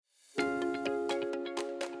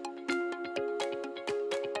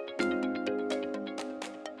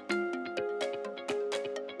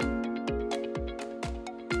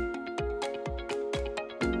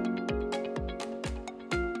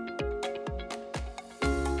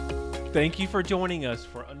Thank you for joining us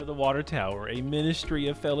for Under the Water Tower, a ministry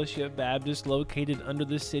of Fellowship Baptist located under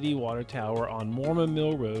the city water tower on Mormon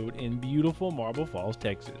Mill Road in beautiful Marble Falls,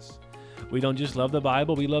 Texas. We don't just love the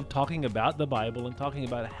Bible, we love talking about the Bible and talking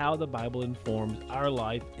about how the Bible informs our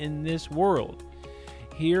life in this world.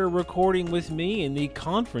 Here recording with me in the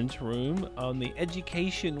conference room on the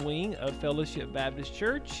education wing of Fellowship Baptist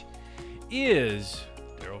Church is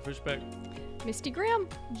Daryl Fishbeck. Misty Graham.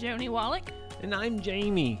 Joni Wallach. And I'm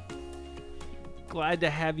Jamie. Glad to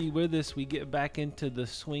have you with us. We get back into the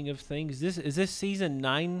swing of things. Is this season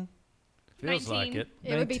 9? Feels 19. Like it.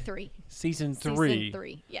 It would be 3. Season 3. Season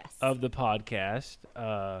 3, yes. Of the podcast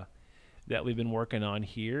that we've been working on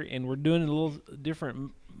here. And we're doing a little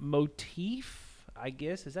different motif, I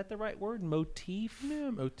guess. Is that the right word? Motif? Yeah,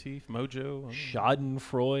 motif, mojo.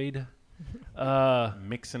 Schadenfreude.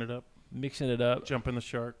 Mixing it up. Jumping the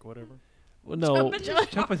shark, whatever. Well, no.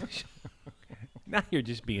 Jumping the shark. Now you're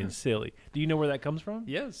just being silly. Do you know where that comes from?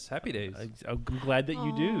 Yes, Happy Days. I'm glad that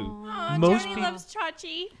you do. Most Joni loves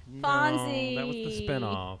Chachi. Fonzie. No, that was the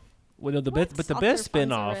spinoff. Well, no, the best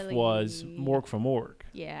spinoff was Mork from Ork.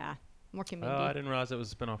 Yeah, Mork and Mindy. Oh, I didn't realize it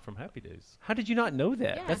was a spinoff from Happy Days. How did you not know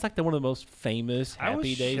that? Yeah. That's like one of the most famous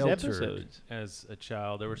Happy Days episodes. As a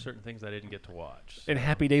child, there were certain things I didn't get to watch. And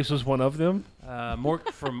Happy Days was one of them? Mork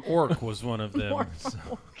from Ork was one of them.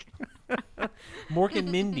 Mork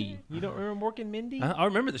and Mindy. You don't remember Mork and Mindy? I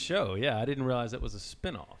remember the show. Yeah, I didn't realize it was a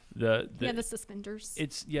spinoff. The suspenders.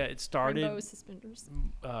 It started. Rainbow suspenders.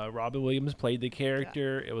 Robin Williams played the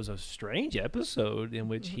character. Yeah. It was a strange episode in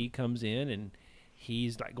which he comes in and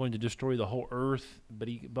he's like going to destroy the whole earth, but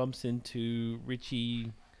he bumps into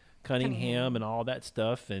Richie Cunningham and all that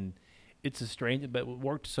stuff, and it's a strange, but it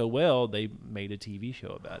worked so well they made a TV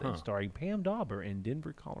show about it, starring Pam Dauber in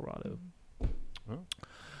Denver, Colorado. Well,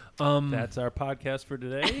 that's our podcast for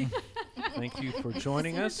today. Thank you for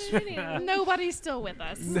joining us. Nobody's still with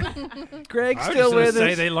us. Greg's still with us.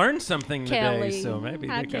 Say they learned something Kelly. today, so maybe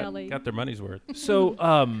Hi, they got their money's worth. So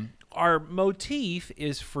our motif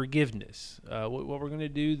is forgiveness. What we're going to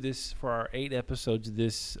do this for our 8 episodes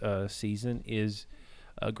this season is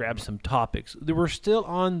grab some topics. We're still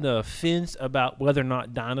on the fence about whether or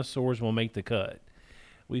not dinosaurs will make the cut.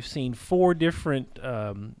 We've seen 4 different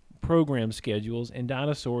program schedules, and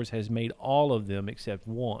dinosaurs has made all of them except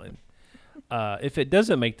one. If it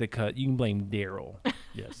doesn't make the cut, you can blame Daryl.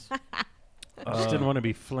 Yes. I just didn't want to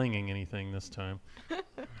be flinging anything this time.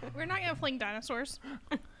 We're not going to fling dinosaurs.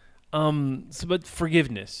 But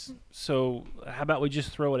forgiveness. So how about we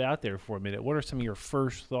just throw it out there for a minute? What are some of your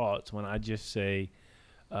first thoughts when I just say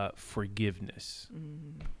forgiveness?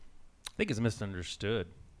 I think it's misunderstood.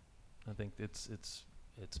 I think it's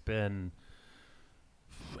been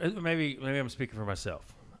maybe I'm speaking for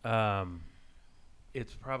myself.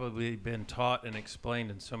 It's probably been taught and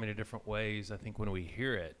explained in so many different ways. I think when we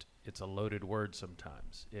hear it, it's a loaded word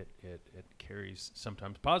sometimes. It carries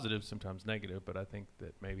sometimes positive, sometimes negative, but I think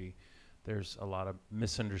that maybe there's a lot of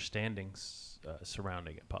misunderstandings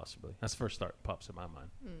surrounding it possibly. That's the first thought that pops in my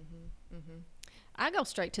mind. Mm-hmm, mm-hmm. I go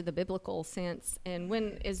straight to the biblical sense, and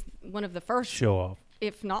when is one of the first... Show off.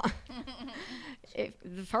 If not... if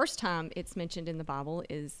the first time it's mentioned in the Bible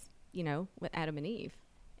is, with Adam and Eve.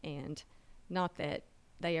 And not that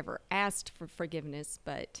they ever asked for forgiveness,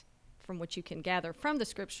 but from what you can gather from the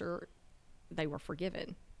scripture, they were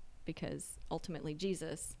forgiven because ultimately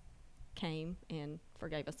Jesus came and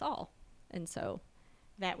forgave us all. And so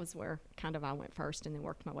that was where kind of I went first and then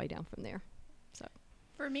worked my way down from there. So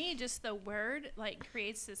for me, just the word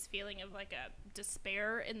creates this feeling of like a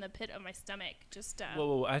despair in the pit of my stomach. Just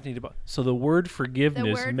whoa, I need to. So the word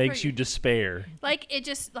forgiveness makes you despair.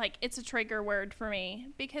 It's a trigger word for me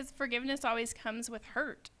because forgiveness always comes with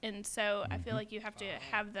hurt, and so I feel like you have to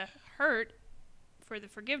have the hurt for the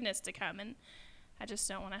forgiveness to come, and I just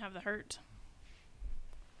don't want to have the hurt.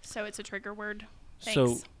 So it's a trigger word.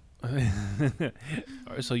 Thanks.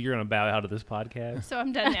 So you're going to bow out of this podcast? So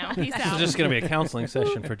I'm done now. Peace This out. is just going to be a counseling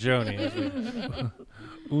session for Joni.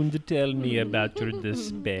 Und tell me about your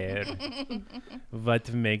despair.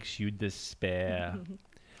 What makes you despair?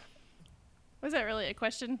 Was that really a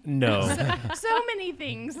question? No. So many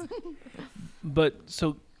things. But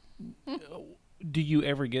so do you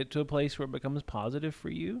ever get to a place where it becomes positive for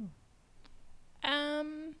you?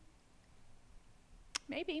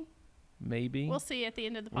 Maybe. Maybe. We'll see at the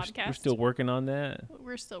end of the podcast. We're still working on that?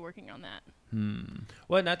 We're still working on that.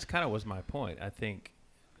 Well, and that's kind of was my point. I think,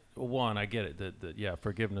 one, I get it. That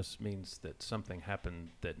forgiveness means that something happened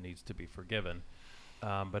that needs to be forgiven.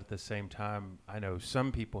 But at the same time, I know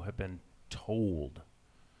some people have been told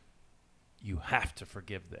you have to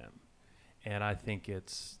forgive them. And I think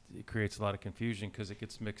it creates a lot of confusion because it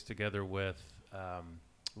gets mixed together with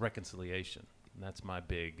reconciliation. And that's my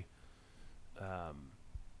big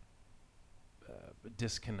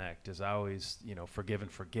disconnect is I always, forgive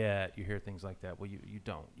and forget. You hear things like that. Well, you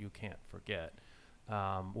don't. You can't forget.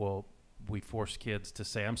 Well, we force kids to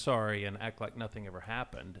say, I'm sorry, and act like nothing ever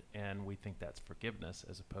happened. And we think that's forgiveness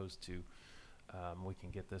as opposed to we can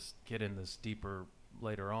get in this deeper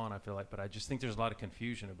later on, I feel like. But I just think there's a lot of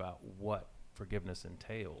confusion about what forgiveness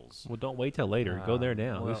entails. Well, don't wait till later. Go there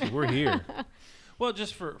now. well- We're here. Well,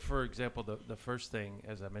 just for example, the first thing,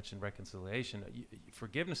 as I mentioned, reconciliation,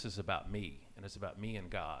 forgiveness is about me, and it's about me and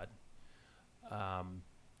God,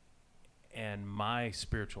 and my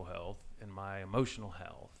spiritual health and my emotional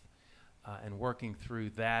health, and working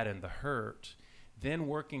through that and the hurt, then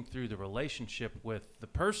working through the relationship with the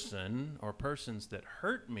person or persons that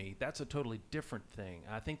hurt me. That's a totally different thing.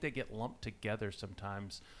 I think they get lumped together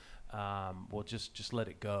sometimes. Well, just let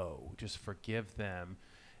it go. Just forgive them.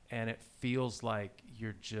 And it feels like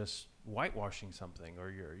you're just whitewashing something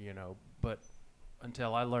or but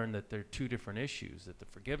until I learned that they're two different issues, that the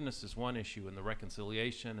forgiveness is one issue and the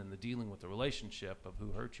reconciliation and the dealing with the relationship of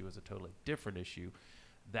who hurt you is a totally different issue,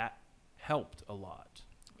 that helped a lot.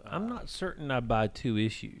 I'm not certain I buy two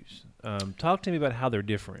issues. Talk to me about how they're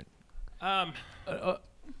different. Let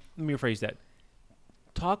me rephrase that.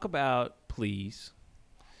 Talk about, please,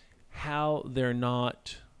 how they're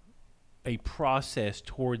not a process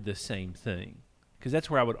toward the same thing. Because that's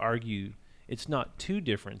where I would argue it's not two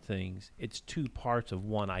different things. It's two parts of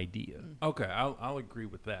one idea. Okay, I'll agree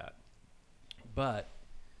with that. But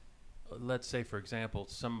let's say, for example,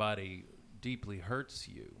 somebody deeply hurts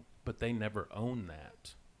you, but they never own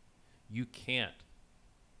that. You can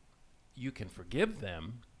forgive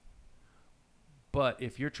them, but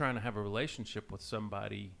if you're trying to have a relationship with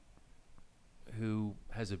somebody who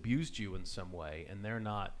has abused you in some way and they're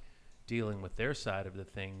not dealing with their side of the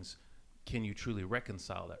things, can you truly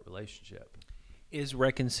reconcile that relationship? Is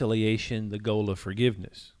reconciliation the goal of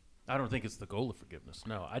forgiveness? I don't think it's the goal of forgiveness.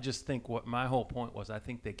 No, I just think what my whole point was, I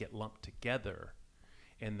think they get lumped together,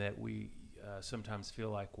 and that we sometimes feel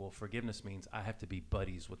like, well, forgiveness means I have to be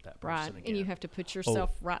buddies with that person Right. again. And you have to put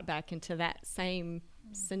yourself right back into that same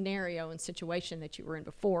scenario and situation that you were in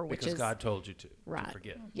before, which because is God told you to right.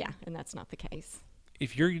 forget. Yeah, and that's not the case.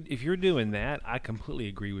 If you're doing that, I completely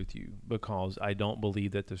agree with you, because I don't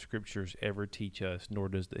believe that the scriptures ever teach us, nor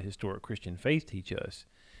does the historic Christian faith teach us,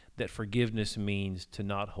 that forgiveness means to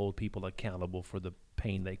not hold people accountable for the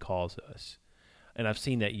pain they cause us. And I've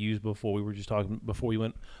seen that used before. We were just talking before we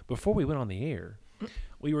went on the air.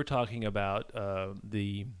 We were talking about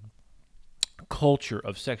the culture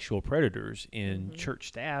of sexual predators in church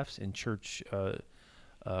staffs and church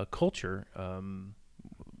culture.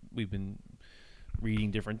 We've been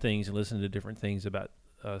reading different things and listening to different things about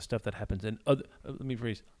stuff that happens in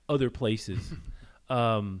other places.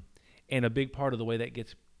 And a big part of the way that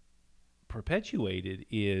gets perpetuated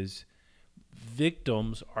is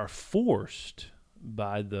victims are forced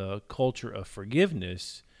by the culture of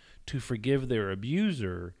forgiveness to forgive their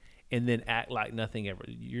abuser and then act like nothing ever,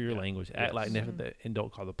 language, act like nothing, and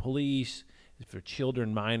don't call the police. For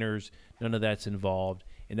children, minors, none of that's involved,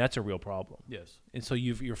 and that's a real problem. Yes. And so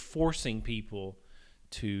you're forcing people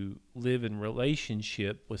to live in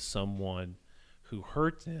relationship with someone who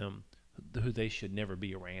hurt them, who they should never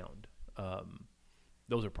be around.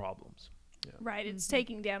 Those are problems. Yeah. Right. It's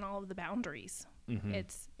taking down all of the boundaries. Mm-hmm.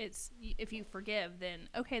 It's if you forgive, then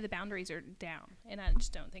okay, the boundaries are down, and I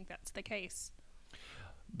just don't think that's the case.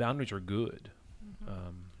 Boundaries are good.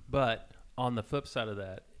 But on the flip side of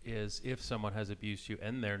that is, if someone has abused you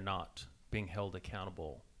and they're not being held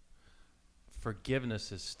accountable,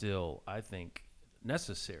 forgiveness is still, I think,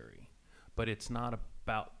 necessary. But it's not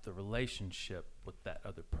about the relationship with that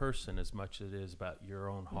other person as much as it is about your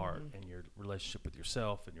own heart and your relationship with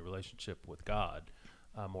yourself and your relationship with God,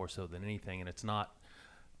 more so than anything. And it's not,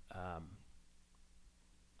 I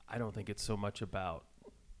don't think it's so much about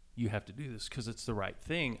you have to do this because it's the right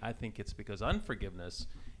thing. I think it's because unforgiveness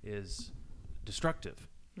is destructive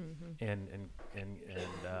and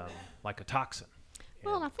like a toxin.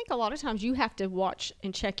 Well, and I think a lot of times you have to watch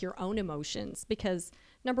and check your own emotions, because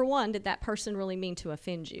number one, did that person really mean to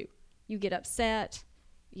offend you? You get upset,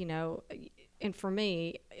 and for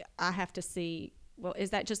me, I have to see, well, is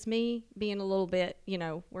that just me being a little bit,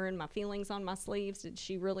 wearing my feelings on my sleeves? Did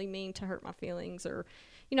she really mean to hurt my feelings? Or,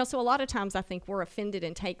 so a lot of times I think we're offended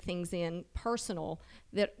and take things in personal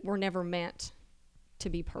that were never meant to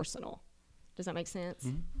be personal. Does that make sense?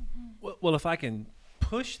 Well, if I can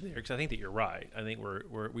push there, because I think that you're right. I think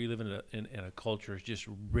we live in a culture that's just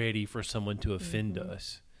ready for someone to offend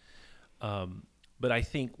us. But I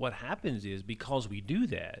think what happens is because we do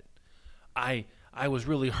that, I was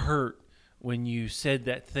really hurt when you said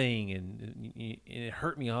that thing, and it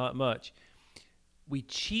hurt me much. We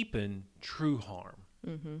cheapen true harm,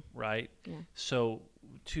 right? Yeah. So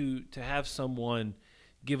to have someone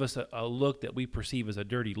give us a look that we perceive as a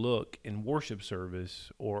dirty look in worship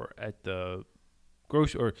service or at the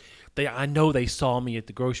grocery, I know they saw me at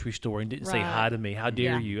the grocery store and didn't say hi to me. How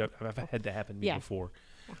dare you? I've had that happen to me before.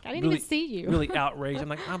 I didn't even see you. Really outraged. I'm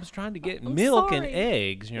like, I was trying to get milk and sorry.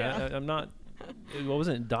 eggs. You know, I'm not. I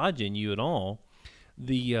wasn't dodging you at all.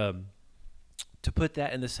 To put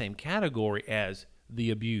that in the same category as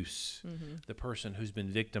the abuse, the person who's been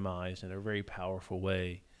victimized in a very powerful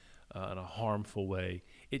way, in a harmful way,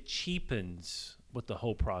 it cheapens what the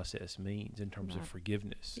whole process means in terms of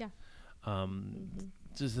forgiveness. Yeah.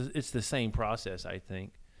 It's the same process, I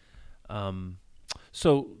think.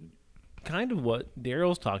 So kind of what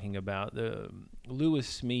Daryl's talking about,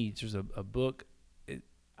 Lewis Smedes, there's a book.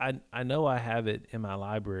 I know I have it in my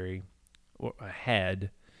library, or I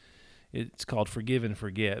had. It's called Forgive and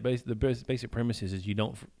Forget. The basic premise is you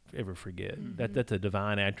don't ever forget. That's a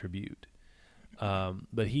divine attribute.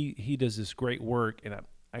 But he does this great work, and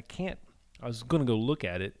I was going to go look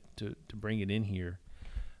at it to bring it in here.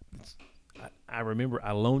 I remember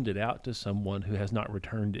I loaned it out to someone who has not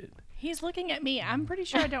returned it. He's looking at me. I'm pretty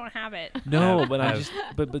sure I don't have it. No, but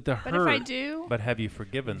but the hurt. But if I do, But have you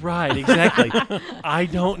forgiven them? Right, exactly. I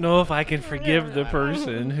don't know if I can forgive the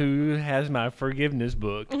person who has my forgiveness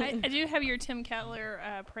book. I do have your Tim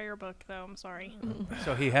Kettler prayer book, though. I'm sorry.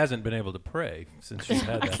 So he hasn't been able to pray since you've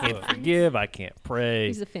had that book. Forgive, I can't pray.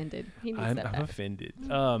 He's offended. He needs I'm that back. offended.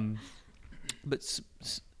 But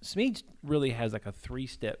Smedes really has like a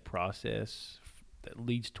 3-step process that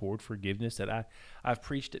leads toward forgiveness that I've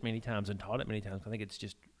preached it many times and taught it many times. I think it's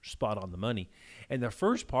just spot on the money. And the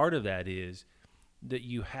first part of that is that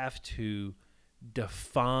you have to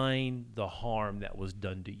define the harm that was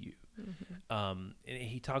done to you. And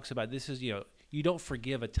he talks about this is, you don't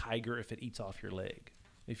forgive a tiger if it eats off your leg.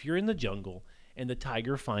 If you're in the jungle and the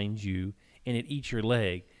tiger finds you and it eats your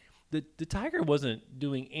leg, the tiger wasn't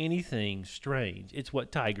doing anything strange. It's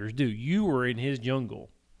what tigers do. You were in his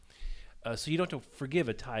jungle. So you don't have to forgive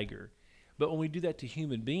a tiger. But when we do that to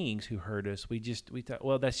human beings who hurt us, we thought,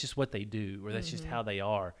 well, that's just what they do, or that's just how they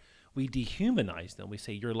are. We dehumanize them. We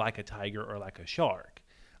say, you're like a tiger or like a shark.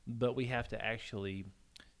 But we have to actually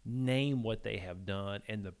name what they have done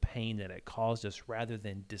and the pain that it caused us rather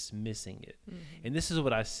than dismissing it. And this is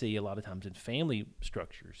what I see a lot of times in family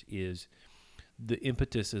structures is the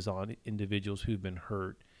impetus is on individuals who've been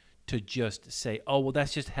hurt to just say, oh, well,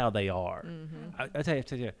 that's just how they are. I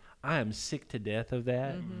tell you, I am sick to death of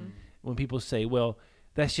that. When people say, well,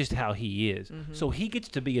 that's just how he is. So he gets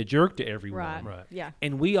to be a jerk to everyone. Right. Yeah.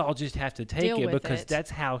 And we all just have to take Deal it with because it. that's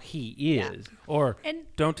how he is. Or And-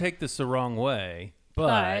 don't take this the wrong way,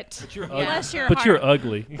 but you're bless your But heart. you're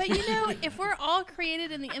ugly. But if we're all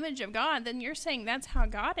created in the image of God, then you're saying that's how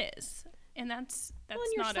God is, and that's Well, and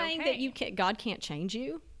you're not saying okay. that God can't change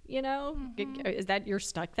you. Is that you're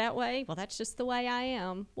stuck that way? Well, that's just the way I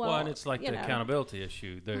am. Well, and it's like the accountability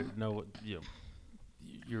issue. There,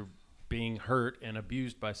 you're being hurt and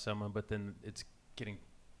abused by someone, but then it's getting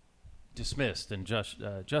dismissed and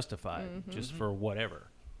justified just for whatever.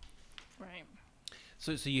 Right.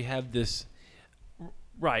 So you have this,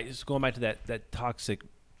 right? It's going back to that toxic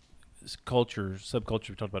subculture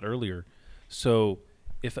we talked about earlier. So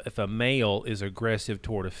if a male is aggressive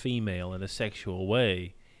toward a female in a sexual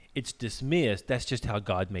way, it's dismissed. That's just how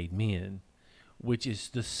God made men, which is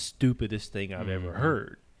the stupidest thing I've ever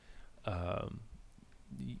heard.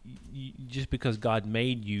 Just because God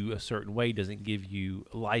made you a certain way doesn't give you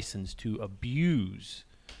license to abuse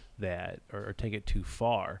that or take it too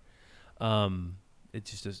far.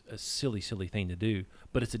 It's just a silly thing to do.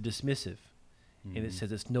 But it's a dismissive, and it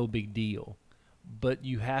says it's no big deal. But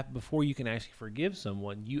before you can actually forgive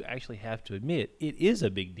someone, you actually have to admit it is a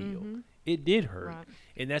big deal. It did hurt. Right.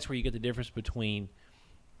 And that's where you get the difference between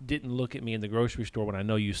didn't look at me in the grocery store when I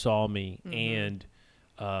know you saw me and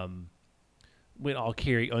went all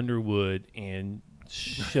Carrie Underwood and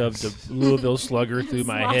shoved a Louisville Slugger through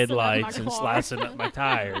my Slicing up headlights my and car. slicing up my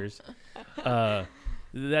tires.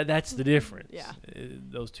 That's the difference. Yeah.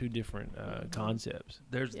 Those two different concepts.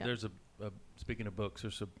 There's Yeah. there's a speaking of books,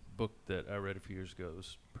 there's a book that I read a few years ago. It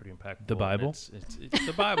was pretty impactful. The and Bible? It's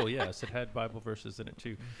the Bible. Yes, it had Bible verses in it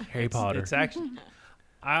too. Harry Potter. It's actually.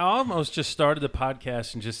 I almost just started the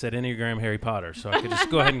podcast and just said Enneagram Harry Potter, so I could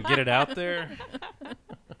just go ahead and get it out there.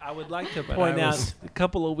 I would like to But point I out was- a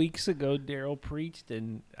couple of weeks ago, Daryl preached,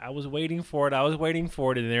 and I was waiting for it.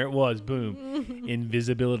 And there it was. Boom.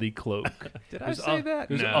 Invisibility cloak. Did I There's say al- that?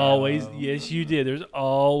 There's No. always, yes, you did. There's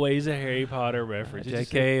always a Harry Potter reference. It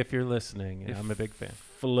just JK, if you're listening, it I'm a big fan.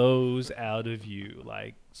 flows out of you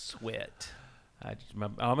like sweat. I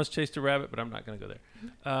almost chased a rabbit, but I'm not going to go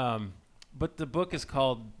there. But the book is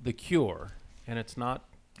called The Cure, and it's not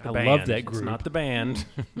the I band. love that It's group. not the band.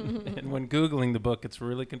 And when Googling the book, it's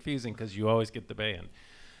really confusing because you always get the band.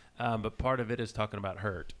 But part of it is talking about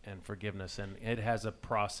hurt and forgiveness, and it has a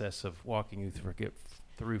process of walking you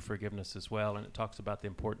through forgiveness as well, and it talks about the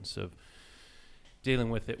importance of dealing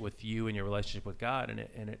with it with you and your relationship with God,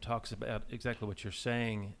 and it talks about exactly what you're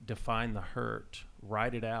saying. Define the hurt,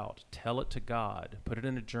 write it out, tell it to God, put it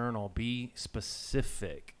in a journal, be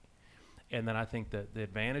specific. And then I think that the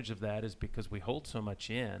advantage of that is because we hold so much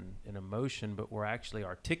in emotion, but we're actually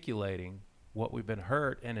articulating what we've been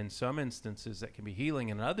hurt, and in some instances that can be healing,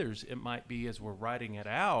 and others it might be as we're writing it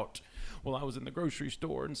out. Well, I was in the grocery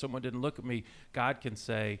store and someone didn't look at me. God can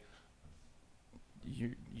say,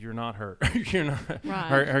 you're not hurt. You're not.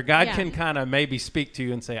 Right. Or God Yeah. can kind of maybe speak to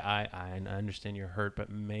you and say, I understand you're hurt, but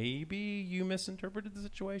maybe you misinterpreted the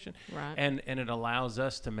situation. Right. And it allows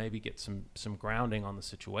us to maybe get some grounding on the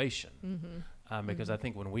situation. Because I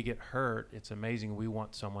think when we get hurt, it's amazing. We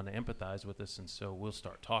want someone to empathize with us, and so we'll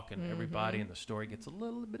start talking to everybody, and the story gets a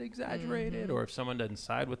little bit exaggerated. Or if someone doesn't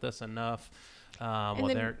side with us enough,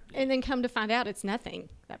 and then come to find out it's nothing.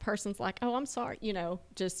 That person's like, oh, I'm sorry.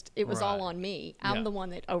 Just it was all Right. on me. I'm Yeah. the one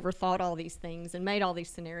that overthought all these things and made all these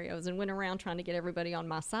scenarios and went around trying to get everybody on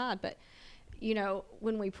my side. But,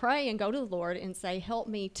 when we pray and go to the Lord and say, help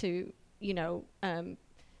me to,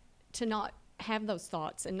 to not have those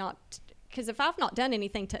thoughts and not. Because if I've not done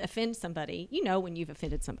anything to offend somebody, when you've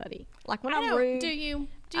offended somebody. Like when I'm rude. Do you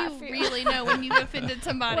I feel- really know when you've offended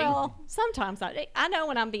somebody? Well, sometimes I know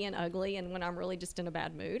when I'm being ugly and when I'm really just in a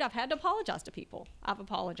bad mood. I've had to apologize to people. I've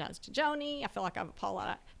apologized to Joni. I feel like I've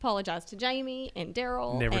apologized to Jamie and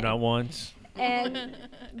Daryl. Never, and, not once. And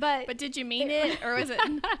but But did you mean it, or was it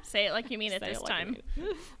say it like you mean it say this it like time? you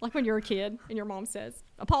mean it. Like when you're a kid and your mom says,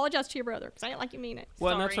 "Apologize to your brother." Say it like you mean it.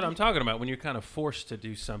 Well, and that's what Sorry. I'm talking about. When you're kind of forced to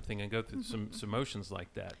do something and go through some emotions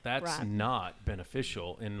like that, that's Right. not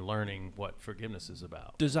beneficial in learning what forgiveness is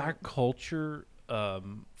about. Does our culture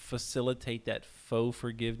facilitate that faux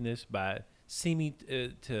forgiveness by seeming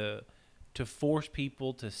to force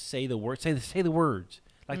people to say the words, say the words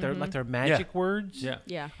like they're magic words? Yeah.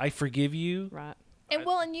 Yeah. I forgive you. Right.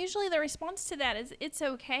 And usually the response to that is it's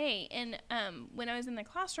okay. And when I was in the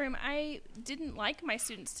classroom, I didn't like my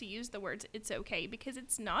students to use the words "it's okay" because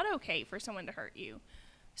it's not okay for someone to hurt you.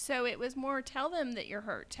 So it was more tell them that you're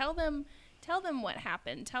hurt. Tell them what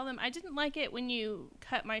happened. Tell them I didn't like it when you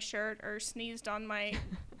cut my shirt or sneezed on my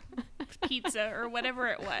pizza or whatever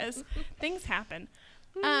it was. Things happen.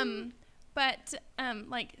 But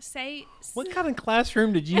say What kind of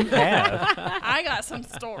classroom did you have? I got some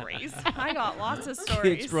stories. I got lots of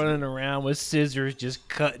stories. Kids running around with scissors, just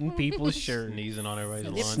cutting people's shirts. Sneezing on everybody's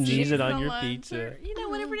Sneeze lunch. Sneeze it on For your lunch pizza. or,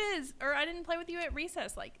 whatever it is. Or I didn't play with you at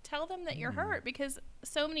recess. Like, tell them that you're hurt because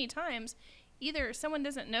so many times either someone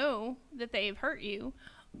doesn't know that they've hurt you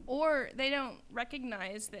or they don't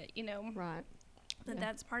recognize that, Right. that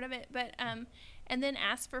that's part of it. But, and then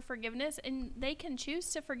ask for forgiveness and they can choose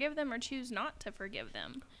to forgive them or choose not to forgive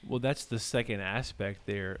them. Well, that's the second aspect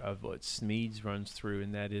there of what Smedes runs through,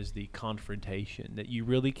 and that is the confrontation. That you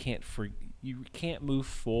really can't you can't move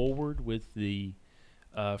forward with the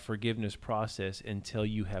forgiveness process until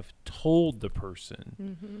you have told the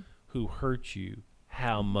person who hurt you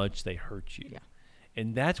how much they hurt you. Yeah.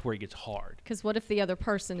 And that's where it gets hard. Because what if the other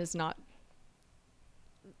person is not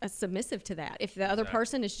submissive to that? If the other Exactly.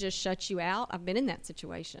 person has just shut you out, I've been in that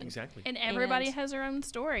situation. Exactly. And everybody And- has their own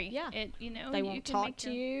story. Yeah. It, They you won't can talk make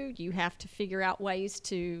to your- you. You have to figure out ways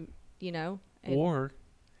to, and- Or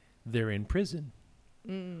they're in prison.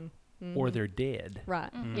 Or they're dead. right.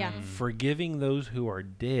 Yeah. Forgiving those who are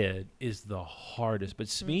dead is the hardest. But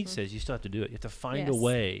Smedes says you still have to do it. You have to find a Yes.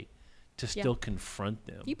 way to Yeah. still confront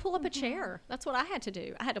them. You pull up a chair. That's what I had to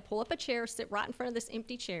do. I had to pull up a chair, sit right in front of this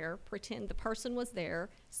empty chair, pretend the person was there,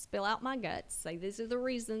 spill out my guts, say these are the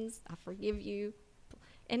reasons, I forgive you.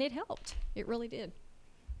 And it helped. It really did.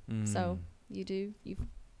 So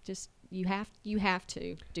you have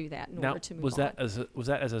to do that in Now, order to move was on. that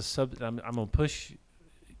as a sub? I'm gonna push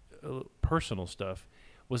personal stuff.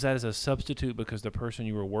 Was that as a substitute because the person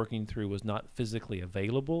you were working through was not physically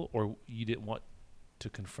available, or you didn't want to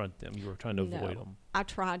confront them? You were trying to avoid them. I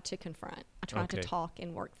tried to confront. I tried to Okay. talk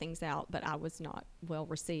and work things out, but I was not well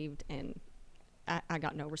received, and I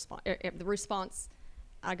got no response. The response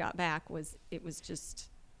I got back was it was just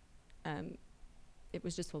a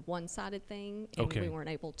one-sided thing, and Okay. we weren't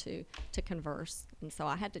able to converse, and so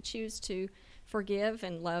I had to choose to forgive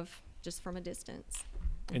and love just from a distance.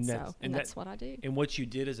 And That's what I do. And what you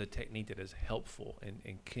did is a technique that is helpful and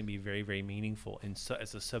can be very, very meaningful and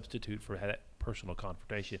as a substitute for that personal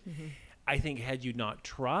confrontation. I think had you not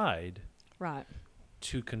tried Right.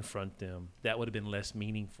 to confront them, that would have been less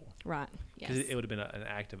meaningful. Right. Because Yes. it would have been an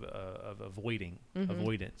act of avoidance of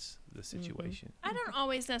the situation. I don't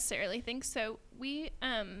always necessarily think so. We,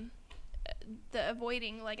 the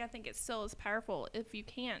avoiding, like, I think it still is powerful if you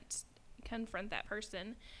can't confront that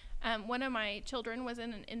person. One of my children was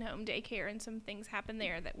in an in-home daycare, and some things happened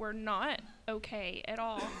there that were not okay at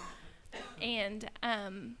all. And,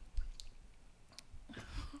 are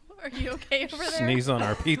you okay over there? Sneeze on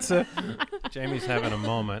our pizza. Jamie's having a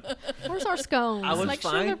moment. Where's our scones? I was Make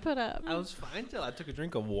sure fine. they're put up. I was fine till I took a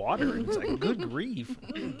drink of water. And it's like, good grief.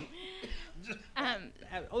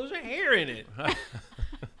 Oh, there's a hair in it.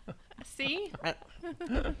 See?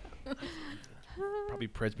 Probably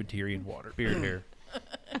Presbyterian water. Beard hair.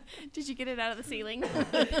 Did you get it out of the ceiling?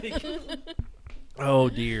 Oh,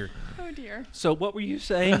 dear. Oh, dear. So what were you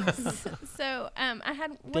saying? So, I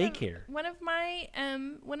had Daycare. One of my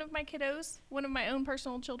kiddos, one of my own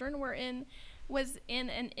personal children, was in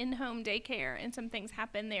an in-home daycare, and some things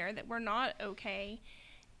happened there that were not okay.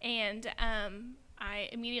 And I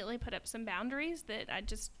immediately put up some boundaries that I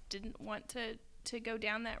just didn't want to go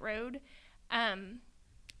down that road.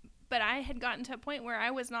 But I had gotten to a point where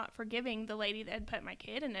I was not forgiving the lady that had put my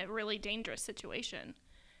kid in a really dangerous situation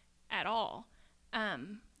at all.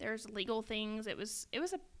 There's legal things. It was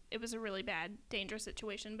a really bad, dangerous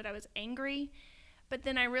situation, but I was angry. But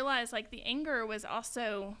then I realized, like, the anger was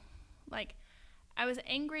also, like, I was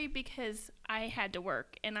angry because I had to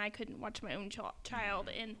work and I couldn't watch my own child.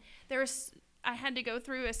 And I had to go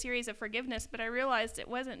through a series of forgiveness, but I realized it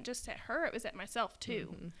wasn't just at her, it was at myself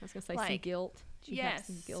too. I was going to say some Like, guilt. Did you have Yes,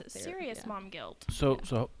 some guilt there? serious Yeah. mom guilt.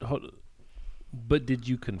 But did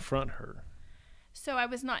you confront her? So I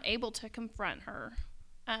was not able to confront her,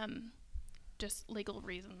 just legal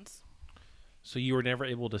reasons. So you were never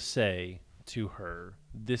able to say to her,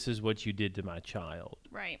 this is what you did to my child,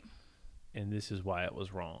 Right, and this is why it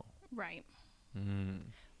was wrong. right. Mm.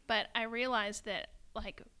 But I realized that,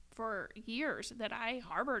 like, for years that I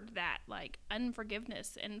harbored that, like,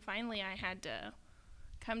 unforgiveness, and finally I had to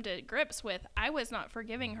come to grips with I was not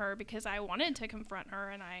forgiving her because I wanted to confront her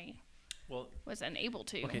and I was unable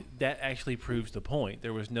to. Okay, that actually proves the point.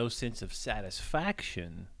 There was no sense of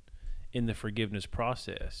satisfaction in the forgiveness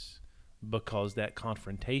process because that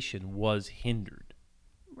confrontation was hindered.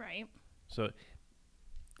 Right. So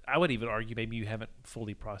I would even argue maybe you haven't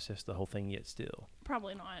fully processed the whole thing yet still.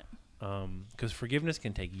 Probably not. Because forgiveness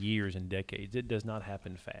can take years and decades. It does not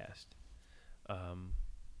happen fast.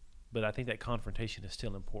 But I think that confrontation is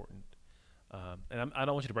still important. And I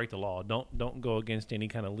don't want you to break the law. Don't go against any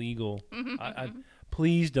kind of legal.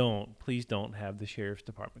 Please don't have the sheriff's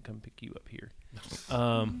department come pick you up here.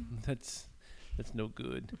 That's no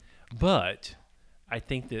good. But I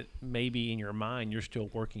think that maybe in your mind you're still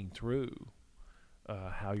working through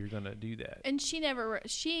how you're going to do that. And she never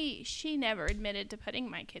admitted to putting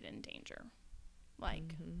my kid in danger.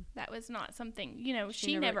 Like, that was not something,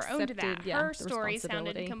 she never owned that. accepted, Her the story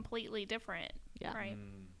sounded responsibility. completely different. Yeah. Right.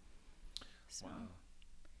 So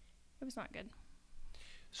it was not good.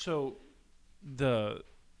 So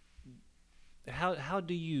how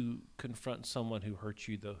do you confront someone who hurt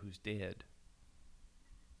you though who's dead?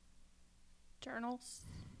 Journals,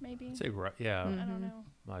 maybe. Say right, yeah, I don't know.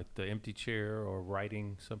 like the empty chair or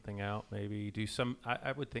writing something out. Maybe do some.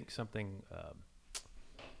 I would think something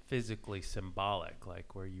physically symbolic,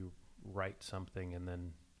 like where you write something and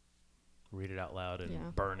then read it out loud and Yeah.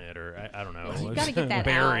 burn it, or I don't know. You gotta get that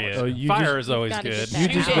Bury out. it. Oh, you Fire just- is always gotta good. get You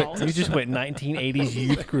that just out. went, you just went 1980s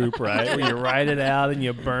youth group, right? Where you write it out and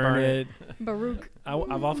you burn it. Baruch.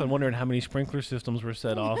 I've often wondered how many sprinkler systems were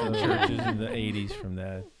set off in churches in the 80s from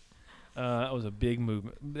that. That was a big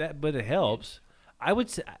movement. But it helps. I would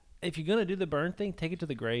say if you're gonna do the burn thing, take it to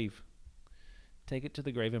the grave. Take it to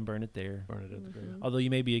the grave and burn it there. Burn it at the grave. Although you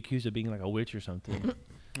may be accused of being like a witch or something.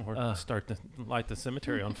 Or Uh. start to light the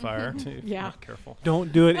cemetery on fire too. if you're Yeah. not careful.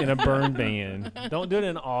 Don't do it in a burn ban. Don't do it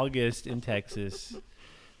in August in Texas.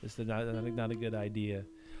 It's not a good idea.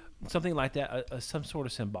 Something like that, some sort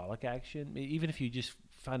of symbolic action. Even if you just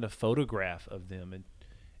find a photograph of them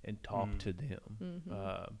and talk to them.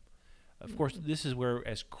 Of course, this is where,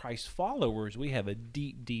 as Christ followers, we have a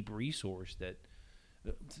deep, deep resource that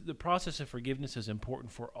the process of forgiveness is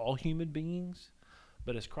important for all human beings,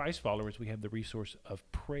 But as Christ followers, we have the resource of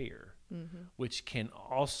prayer, Mm-hmm. which can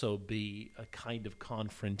also be a kind of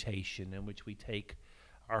confrontation in which we take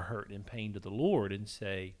our hurt and pain to the Lord and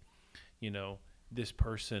say, this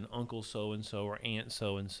person, Uncle so-and-so or Aunt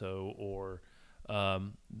so-and-so, or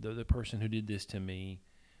the person who did this to me,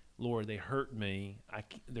 Lord, they hurt me.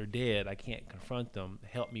 They're dead. I can't confront them.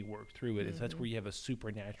 Help me work through it. So that's where you have a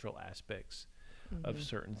supernatural aspects of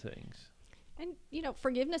certain things. And,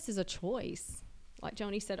 forgiveness is a choice. Like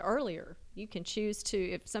Joni said earlier, you can choose to,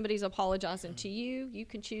 if somebody's apologizing to you, you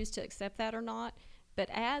can choose to accept that or not. But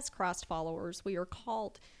as Christ followers, we are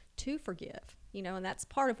called to forgive, and that's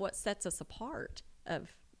part of what sets us apart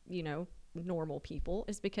of, normal people,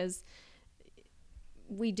 is because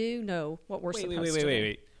we do know what we're supposed to do.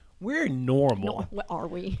 Wait. We're normal. No, are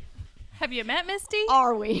we? Have you met Misty?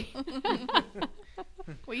 Are we?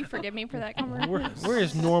 Will you forgive me for that comment? We're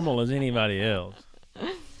as normal as anybody else.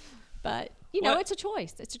 But, it's a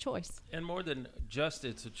choice. It's a choice. And more than just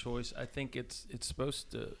it's a choice, I think it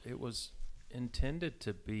was intended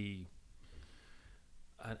to be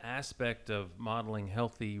an aspect of modeling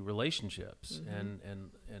healthy relationships.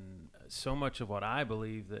 And so much of what I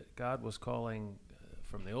believe that God was calling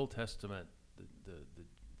from the Old Testament,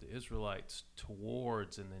 the Israelites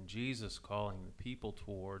towards, and then Jesus calling the people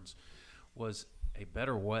towards, was a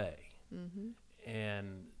better way.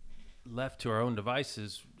 And left to our own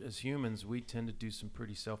devices, as humans, we tend to do some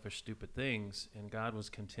pretty selfish, stupid things. And God was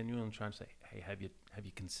continually trying to say, hey, have you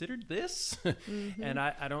considered this? And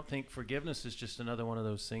I don't think forgiveness is just another one of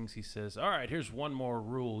those things. He says, all right, here's one more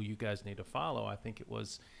rule you guys need to follow. I think it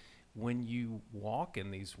was, when you walk in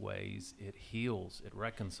these ways, it heals, it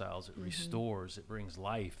reconciles, it restores, it brings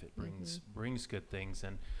life, it brings good things.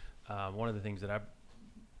 And one of the things that I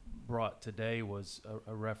brought today was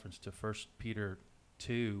a reference to 1 Peter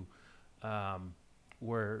 2,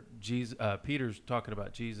 where Peter's talking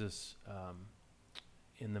about Jesus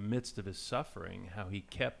in the midst of his suffering, how he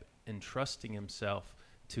kept entrusting himself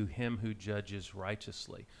to him who judges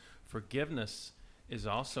righteously. Forgiveness is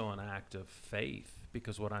also an act of faith,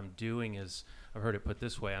 because what I'm doing is, I've heard it put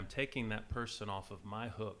this way, I'm taking that person off of my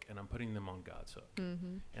hook and I'm putting them on God's hook.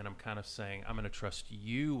 And I'm kind of saying, I'm going to trust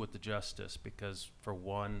you with the justice, because for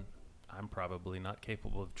one, I'm probably not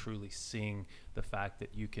capable of truly seeing the fact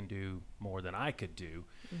that you can do more than I could do.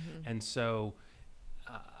 And so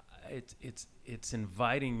it's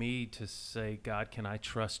inviting me to say, God, can I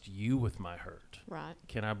trust you with my hurt? Right.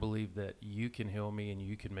 Can I believe that you can heal me and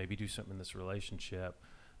you can maybe do something in this relationship?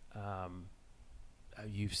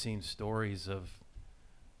 You've seen stories of,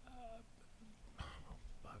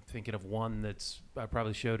 I'm thinking of one that's, I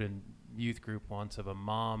probably showed in youth group once, of a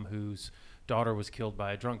mom whose daughter was killed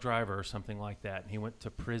by a drunk driver or something like that. And he went to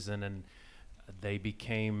prison, and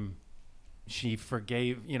she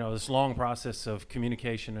forgave, this long process of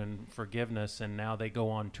communication and forgiveness. And now they go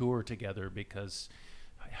on tour together because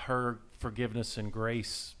her forgiveness and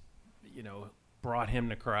grace, brought him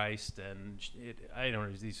to Christ. And I don't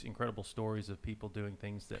know, these incredible stories of people doing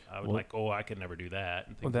things that I would I could never do that.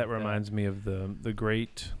 And Well, that reminds me of the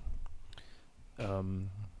great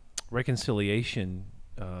reconciliation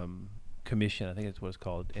commission, I think that's what it's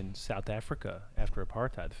called, in South Africa after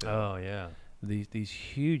apartheid fell. Oh, yeah. These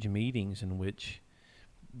huge meetings in which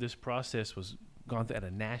this process was gone through at a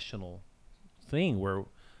national thing, where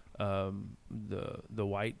the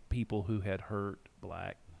white people who had hurt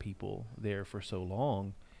black people there for so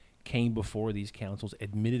long came before these councils,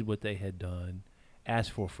 admitted what they had done, asked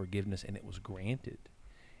for forgiveness, and it was granted.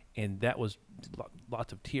 And that was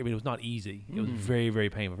lots of tears. I mean, it was not easy. It was very, very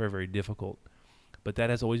painful, very, very difficult. But that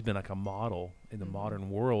has always been like a model in the modern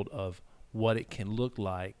world of what it can look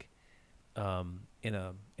like in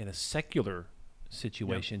a secular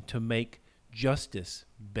situation to make justice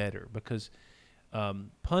better. Because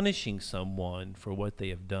punishing someone for what they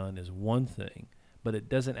have done is one thing, but it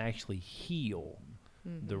doesn't actually heal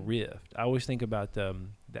the rift. I always think about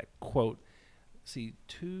that quote. See,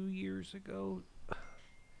 2 years ago.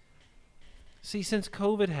 See, since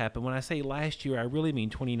COVID happened, when I say last year, I really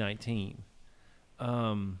mean 2019.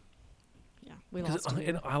 Yeah, we lost.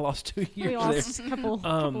 I lost 2 years. We lost a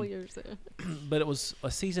couple years there. But it was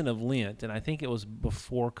a season of Lent, and I think it was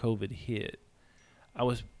before COVID hit. I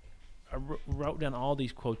wrote down all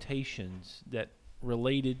these quotations that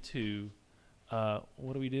related to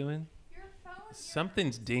what are we doing? Your phone.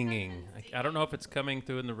 Something's dinging. I don't know if it's coming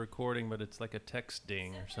through in the recording, but it's like a text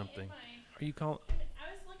ding or something. Are you calling?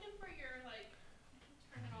 I was looking for your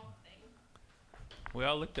turn it off thing. We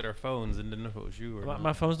all looked at our phones and didn't know if it was you or My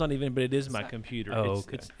not. phone's not even, but it is my Sorry. computer. Oh, it's,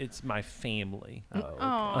 okay. it's my family. Oh, okay.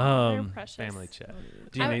 Oh, they're Um, precious. Family chat.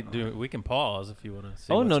 Do you need, we can pause if you want to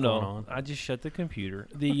see Oh what's no, going no! on. I just shut the computer.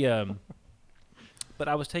 The but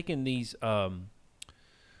I was taking these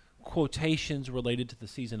quotations related to the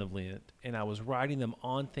season of Lent, and I was writing them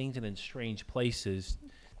on things and in strange places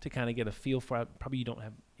to kind of get a feel for. Probably you don't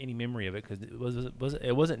have any memory of it because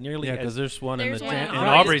it wasn't nearly Yeah, as because there's one in There's the one in in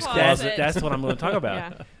Aubrey's Aubrey's closet. that's what I'm going to talk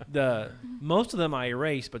about. Yeah. The most of them I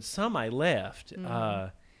erased, but some I left.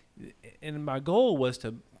 And my goal was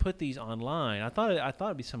to put these online. I thought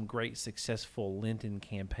it'd be some great successful Lenten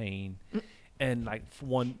campaign, and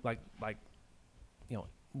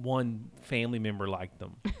one family member liked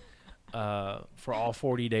them. For all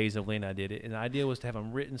 40 days of Lent, I did it, and the idea was to have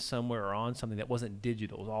them written somewhere or on something that wasn't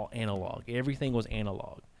digital. It was all analog. Everything was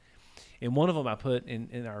analog. And one of them I put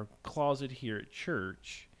in our closet here at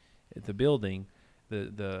church, at the building,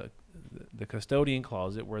 the custodian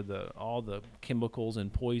closet where all the chemicals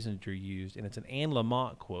and poisons are used. And it's an Anne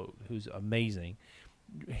Lamott quote, who's amazing.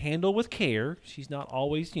 Handle with care. She's not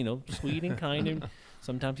always, sweet and kind, and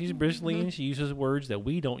sometimes she's bristly, and she uses words that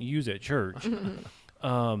we don't use at church.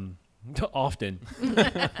 Often.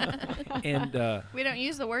 And We don't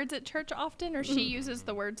use the words at church often, or she uses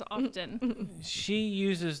the words often. she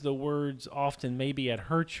uses the words often, maybe at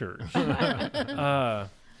her church.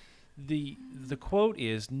 The quote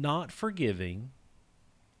is, not forgiving.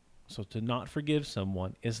 So to not forgive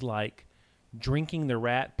someone is like drinking the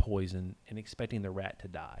rat poison and expecting the rat to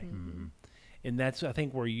die. And that's, I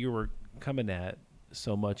think, where you were coming at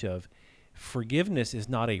so much of forgiveness is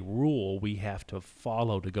not a rule we have to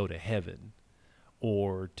follow to go to heaven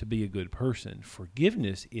or to be a good person.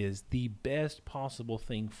 Forgiveness is the best possible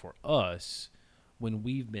thing for us when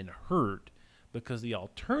we've been hurt, because the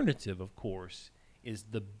alternative, of course, is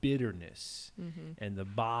the bitterness and the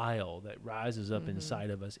bile that rises up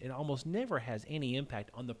inside of us. It almost never has any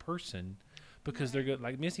impact on the person, because they're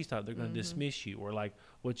like Missy's thought, they're going to dismiss you, or like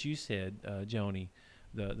what you said, Joni,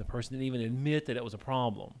 the person didn't even admit that it was a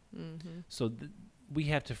problem. So we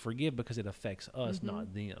have to forgive because it affects us,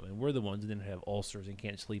 not them, and we're the ones that then have ulcers and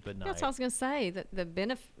can't sleep at night. That's what I was going to say.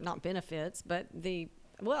 That not benefits, but the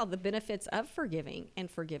benefits of forgiving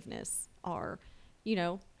and forgiveness are,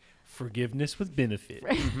 Forgiveness with benefit.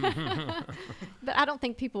 But I don't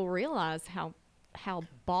think people realize how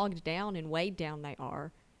bogged down and weighed down they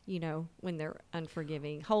are, when they're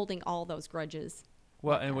unforgiving, holding all those grudges.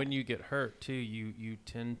 Well, and when you get hurt too, you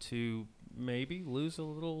tend to maybe lose a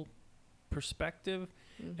little perspective,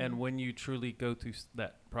 and when you truly go through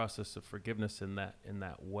that process of forgiveness in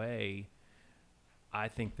that way, I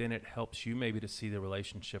think then it helps you maybe to see the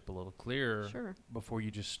relationship a little clearer. Sure. Before you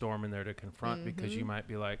just storm in there to confront, because you might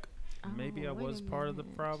be like, maybe I wait was a part of the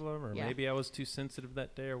minute. problem, or Yeah. maybe I was too sensitive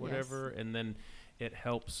that day, or whatever, and then it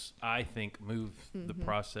helps, I think, move the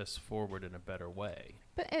process forward in a better way.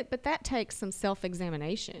 But that takes some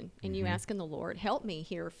self-examination, and you asking the Lord, help me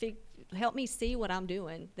here, help me see what I'm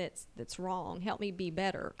doing that's wrong. Help me be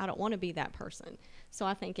better. I don't want to be that person. So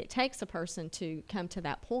I think it takes a person to come to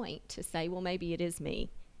that point to say, well, maybe it is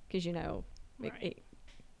me, because Right.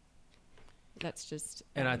 that's just.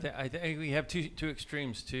 And I think we have two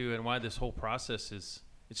extremes too, and why this whole process it's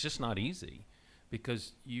just not easy,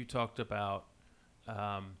 because you talked about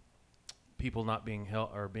people not being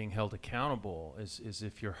held accountable is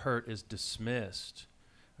if your hurt is dismissed,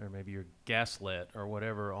 or maybe you're gaslit or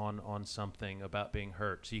whatever on something about being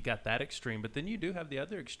hurt. So you got that extreme, but then you do have the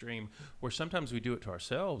other extreme where sometimes we do it to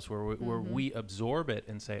ourselves, where we absorb it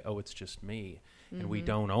and say, oh, it's just me. And we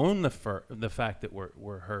don't own the fact that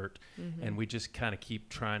we're hurt, and we just kind of keep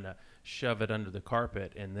trying to shove it under the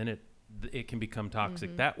carpet, and then it can become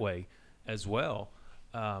toxic that way as well.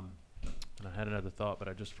 And I had another thought, but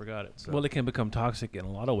I just forgot it. So. Well, it can become toxic in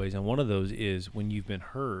a lot of ways, and one of those is when you've been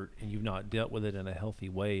hurt and you've not dealt with it in a healthy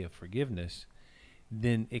way of forgiveness,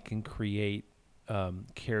 then it can create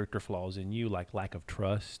character flaws in you, like lack of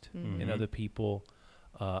trust in other people,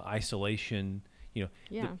 isolation. Yeah.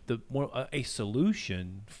 A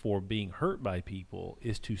solution for being hurt by people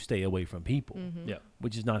is to stay away from people, Yeah.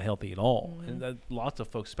 which is not healthy at all. And lots of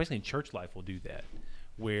folks, especially in church life, will do that,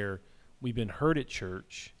 where we've been hurt at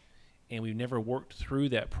church and we've never worked through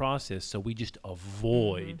that process, so we just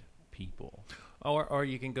avoid people. Or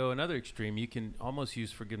you can go another extreme. You can almost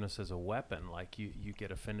use forgiveness as a weapon. Like you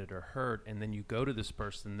get offended or hurt, and then you go to this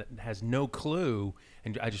person that has no clue,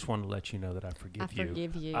 and I just want to let you know that I forgive I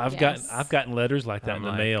forgive you. I've yes. gotten letters like that I'm in the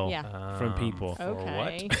like, mail Yeah. from people. For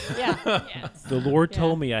what? Okay. Yeah. Yes. The Lord Yeah.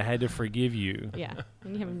 told me I had to forgive you. Yeah.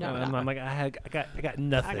 And you have no. I'm like, I got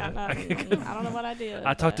nothing. I got nothing. I don't know what I did.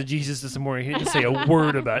 I talked to Jesus this morning. He didn't say a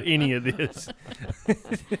word about any of this.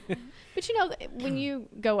 But you know, when you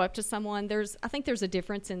go up to someone, I think there's a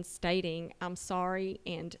difference in stating "I'm sorry"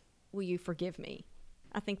 and "Will you forgive me?"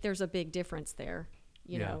 I think there's a big difference there.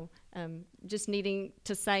 You know, just needing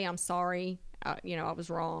to say "I'm sorry," you know, I was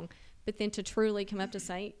wrong, but then to truly come up to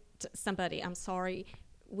say to somebody, "I'm sorry,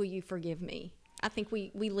 will you forgive me?" I think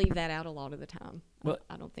we leave that out a lot of the time. Well,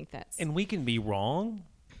 I don't think that's. And we can be wrong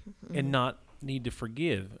and not need to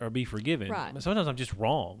forgive or be forgiven. Right. Sometimes I'm just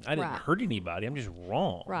wrong. I didn't Right. hurt anybody. I'm just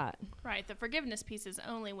wrong. Right. Right. The forgiveness piece is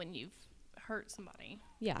only when you've hurt somebody.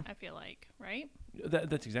 Yeah. I feel like, right?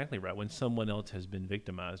 That's exactly right. When someone else has been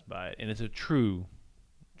victimized by it, and it's a true,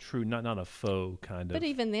 not a faux kind of. But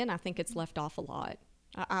even then, I think it's left off a lot.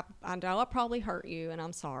 I know I probably hurt you, and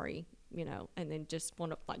I'm sorry, you know, and then just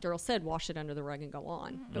want to, like Daryl said, wash it under the rug and go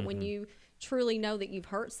on. But when you truly know that you've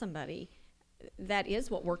hurt somebody, that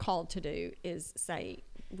is what we're called to do, is say,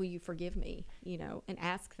 will you forgive me, you know, and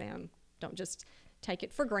ask them. Don't just take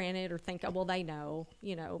it for granted or think, oh, well, they know,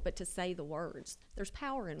 you know, but to say the words. There's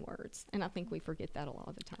power in words, and I think we forget that a lot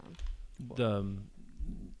of the time.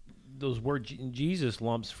 Those words, Jesus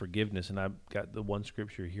lumps forgiveness, and I've got the one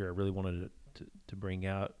scripture here I really wanted to bring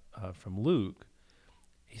out from Luke.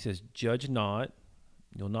 He says, judge not,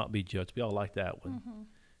 you'll not be judged. We all like that one.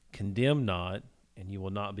 Condemn not, and you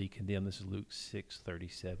will not be condemned. This is Luke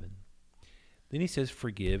 6:37. Then he says,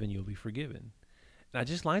 forgive, and you'll be forgiven. And I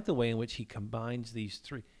just like the way in which he combines these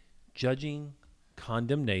three: judging,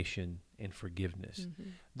 condemnation, and forgiveness.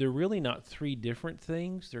 They're really not three different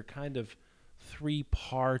things. They're kind of three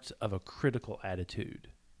parts of a critical attitude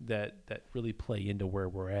that really play into where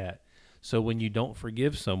we're at. So when you don't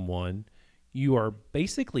forgive someone, you are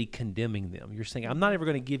basically condemning them. You're saying, I'm not ever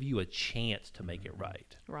going to give you a chance to make it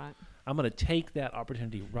right. Right. I'm going to take that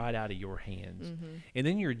opportunity right out of your hands. And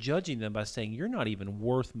then you're judging them by saying, you're not even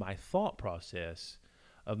worth my thought process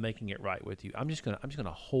of making it right with you. I'm just going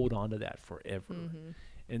to hold on to that forever.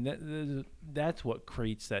 And that's what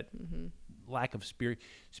creates that lack of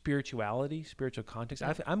spirituality, spiritual context.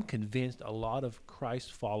 I'm convinced a lot of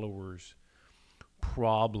Christ followers'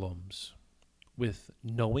 problems with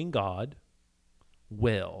knowing God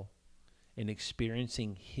well and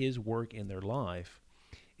experiencing his work in their life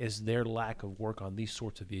is their lack of work on these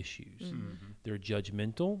sorts of issues. They're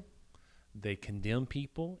judgmental, they condemn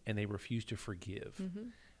people, and they refuse to forgive.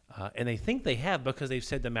 And they think they have because they've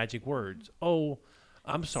said the magic words, oh,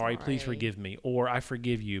 I'm sorry, please forgive me, or I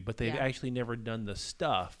forgive you, but they've actually never done the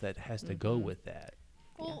stuff that has to go with that.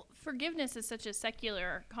 Well, forgiveness is such a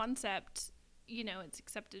secular concept, you know, it's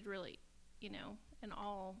accepted really, you know, in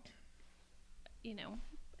all, you know.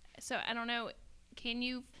 So I don't know,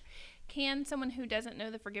 can someone who doesn't know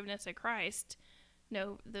the forgiveness of Christ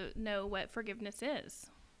know what forgiveness is?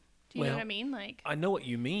 Do you know what I mean? Like, I know what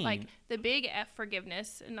you mean. Like the big F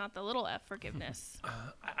forgiveness and not the little f forgiveness.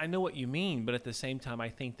 I know what you mean, but at the same time, I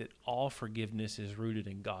think that all forgiveness is rooted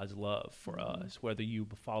in God's love for us, whether you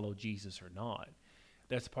follow Jesus or not.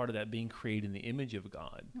 That's part of that being created in the image of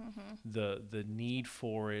God. The need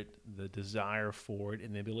for it, the desire for it,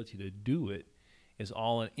 and the ability to do it is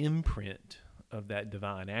all an imprint of that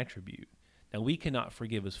divine attribute. Now, we cannot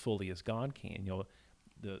forgive as fully as God can. You know,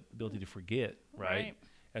 the ability to forget, right?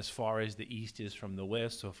 As far as the east is from the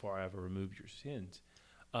west, so far I have removed your sins.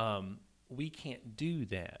 We can't do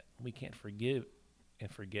that. We can't forgive and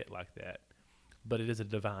forget like that. But it is a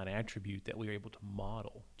divine attribute that we are able to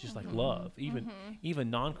model, just like love. Even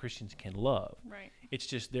non-Christians can love. Right. It's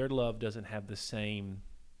just their love doesn't have the same.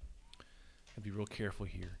 I'll be real careful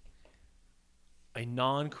here. A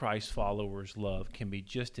non-Christ follower's love can be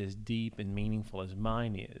just as deep and meaningful as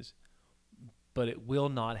mine is, but it will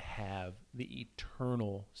not have the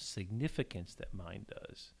eternal significance that mine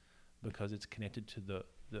does because it's connected to the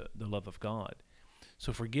love of God.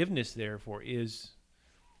 So forgiveness, therefore, is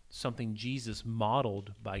something Jesus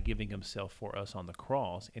modeled by giving himself for us on the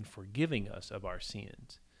cross and forgiving us of our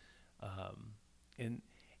sins. And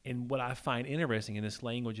what I find interesting in this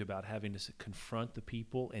language about having to confront the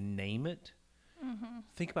people and name it,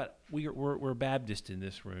 think about, we're Baptist in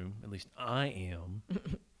this room, at least I am.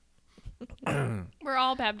 We're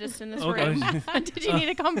all Baptist in this room. Did you need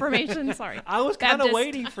a confirmation? Sorry. I was kind of Baptist.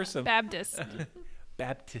 waiting for some. Baptist.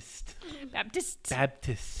 Baptist.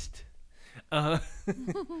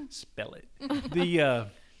 Spell it. The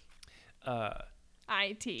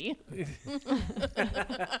IT.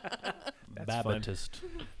 Baptist.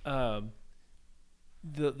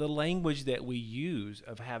 The language that we use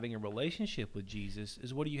of having a relationship with Jesus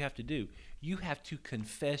is, what do you have to do? You have to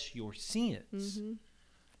confess your sins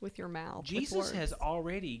with your mouth. with Jesus has words.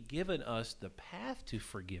 already given us the path to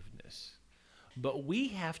forgiveness, but we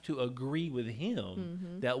have to agree with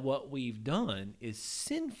him that what we've done is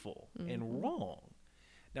sinful and wrong.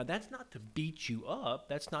 Now, that's not to beat you up.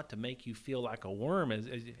 That's not to make you feel like a worm,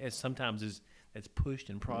 as sometimes is that's pushed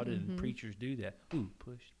and prodded, and preachers do that. Ooh,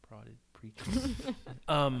 pushed, prodded, preachers.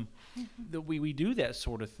 We do that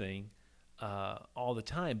sort of thing all the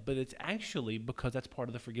time, but it's actually because that's part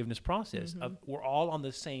of the forgiveness process. We're all on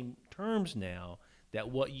the same terms now that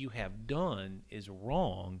what you have done is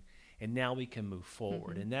wrong, and now we can move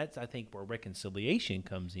forward. And that's, I think, where reconciliation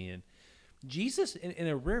comes in. Jesus, in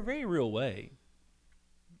a very real way,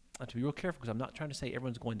 I have to be real careful because I'm not trying to say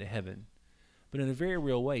everyone's going to heaven, but in a very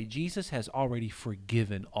real way, Jesus has already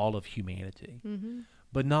forgiven all of humanity.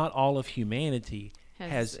 But not all of humanity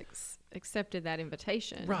has accepted that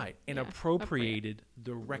invitation. right, and Yeah, appropriated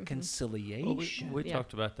the reconciliation. Well, we Yeah.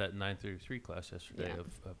 talked about that in 933 class yesterday Yeah.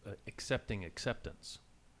 of accepting acceptance,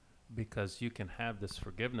 because you can have this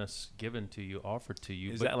forgiveness given to you, offered to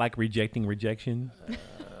you. Is but that like rejecting rejection?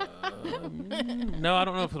 no, I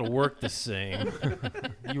don't know if it'll work the same.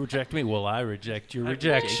 You reject me, well, I reject your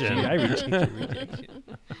rejection. I reject your rejection.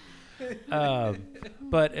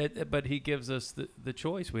 But he gives us the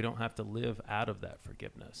choice. We don't have to live out of that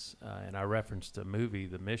forgiveness. And I referenced a movie,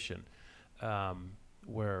 The Mission,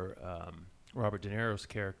 where Robert De Niro's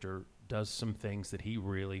character does some things that he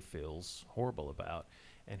really feels horrible about,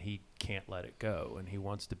 and he can't let it go. And he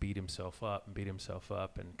wants to beat himself up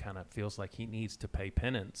and kind of feels like he needs to pay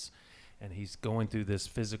penance. And he's going through this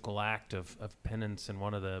physical act of penance, and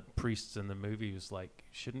one of the priests in the movie was like,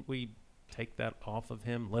 shouldn't we take that off of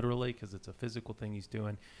him literally, because it's a physical thing he's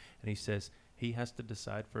doing? And he says he has to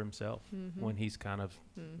decide for himself when he's kind of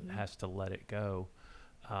has to let it go.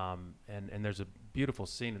 And there's a beautiful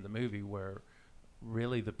scene in the movie where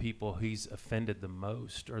really the people he's offended the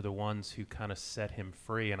most are the ones who kind of set him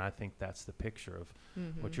free. And I think that's the picture of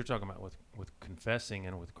what you're talking about with confessing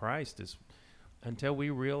and with Christ, is until we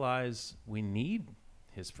realize we need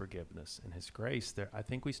his forgiveness and his grace, there, I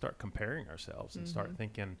think we start comparing ourselves and start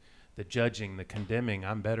thinking, the judging, the condemning,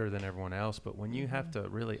 I'm better than everyone else. But when you have to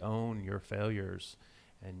really own your failures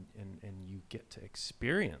and you get to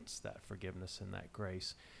experience that forgiveness and that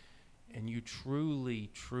grace, and you truly,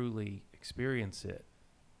 truly experience it,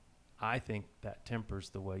 I think that tempers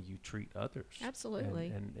the way you treat others. Absolutely.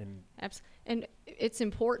 And And it's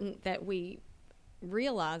important that we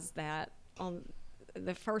realize that on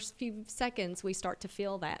the first few seconds we start to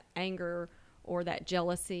feel that anger or that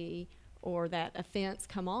jealousy or that offense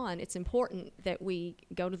come on. It's important that we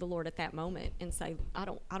go to the Lord at that moment and say, I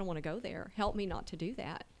don't want to go there. Help me not to do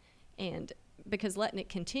that. And because letting it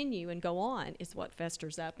continue and go on is what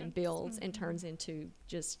festers up and builds and turns into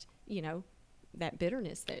just, that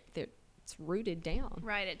bitterness that's rooted down.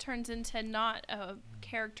 Right. It turns into not a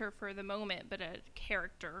character for the moment, but a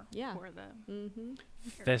character Yeah. for the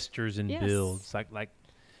Festers and Yes. builds. Like,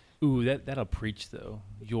 ooh, that'll preach though.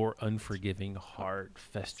 Your unforgiving heart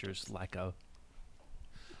festers like a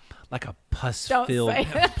pus-filled say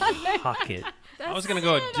pocket. I was going to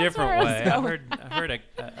go a different where I was way. going. I heard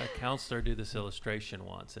a counselor do this illustration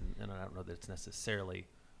once, and I don't know that it's necessarily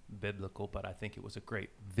biblical, but I think it was a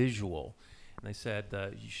great visual. And they said,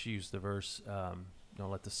 she used the verse,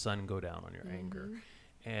 don't let the sun go down on your anger.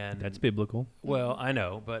 And That's biblical. well, I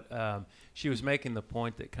know, but she was making the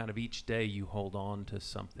point that kind of each day you hold on to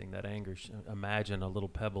something that angers. Imagine a little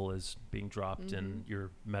pebble is being dropped in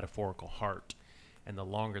your metaphorical heart. And the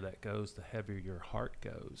longer that goes, the heavier your heart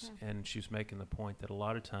goes. And she was making the point that a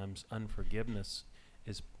lot of times unforgiveness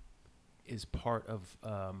is part of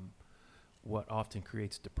what often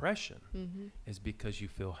creates depression, is because you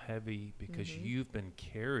feel heavy, because you've been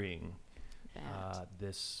carrying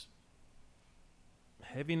this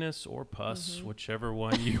heaviness or pus, whichever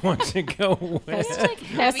one you want to go with.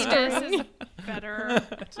 heaviness is better.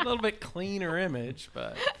 It's a little bit cleaner image,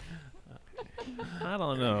 but I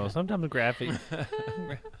don't know. Sometimes graphic.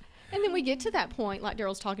 And then we get to that point, like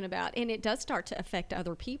Daryl's talking about, and it does start to affect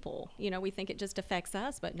other people. We think it just affects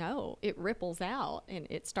us, but no, it ripples out and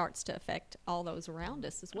it starts to affect all those around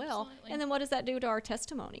us as well. Absolutely. And then what does that do to our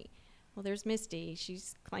testimony? Well, there's Misty. She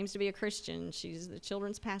claims to be a Christian. She's the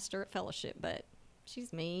children's pastor at Fellowship, but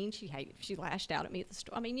she's mean. She lashed out at me at the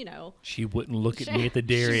store. She wouldn't look at me at the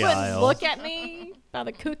dairy she wouldn't aisle. look at me by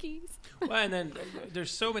the cookies. well, and then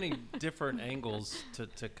there's so many different angles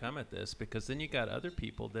to come at this, because then you got other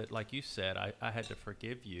people that, like you said, I had to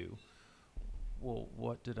forgive you. Well,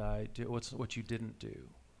 what did I do? What's what you didn't do?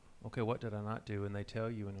 Okay, what did I not do? And they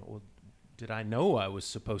tell you, and well, did I know I was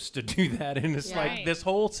supposed to do that? And it's Yeah. like Right. this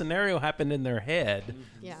whole scenario happened in their head.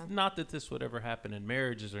 Yeah. Not that this would ever happen in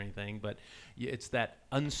marriages or anything, but it's that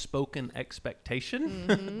unspoken expectation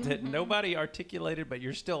that nobody articulated, but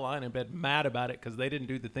you're still lying in bed mad about it because they didn't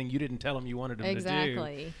do the thing you didn't tell them you wanted them to do.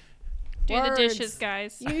 Exactly. Do Words. the dishes,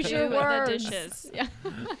 guys. Use Do your the words. dishes. Yeah.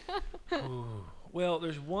 Well,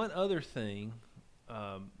 there's one other thing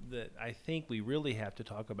that I think we really have to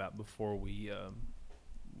talk about before we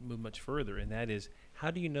move much further, and that is, how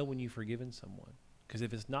do you know when you've forgiven someone? Because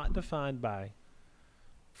if it's not defined by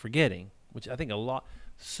forgetting, which I think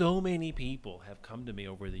so many people have come to me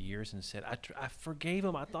over the years and said, I forgave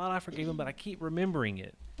him, I thought I forgave him, but I keep remembering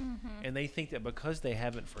it. And they think that because they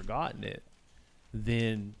haven't forgotten it,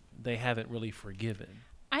 then they haven't really forgiven.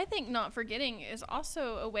 I think not forgetting is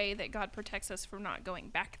also a way that God protects us from not going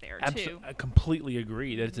back there, too. I completely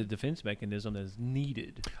agree that it's a defense mechanism that is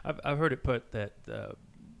needed. I've heard it put that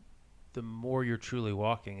the more you're truly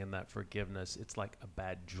walking in that forgiveness, it's like a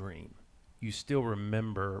bad dream. You still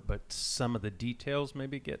remember, but some of the details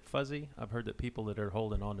maybe get fuzzy. I've heard that people that are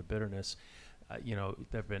holding on to bitterness, there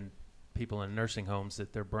have been people in nursing homes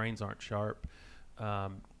that their brains aren't sharp.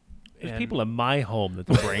 There's people in my home that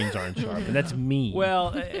the brains aren't sharp, and that's me.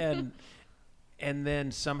 Well, and then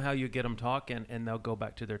somehow you get them talking, and they'll go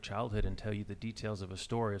back to their childhood and tell you the details of a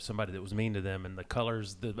story of somebody that was mean to them and the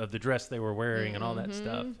colors of the dress they were wearing and all that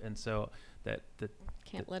stuff. And so that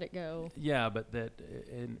Can't let it go. yeah, but that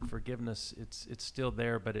in forgiveness, it's still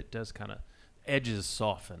there, but it does kind of edges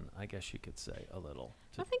soften, I guess you could say, a little.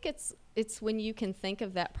 I think it's when you can think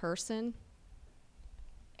of that person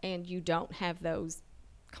and you don't have those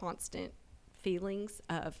constant feelings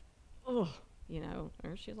of, oh,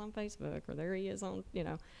 there she is on Facebook, or there he is on,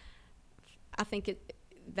 I think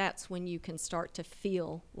that's when you can start to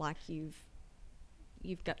feel like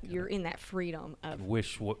you're in that freedom of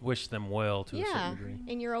Wish them well to a certain degree.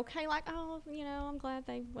 and you're okay, like, oh, I'm glad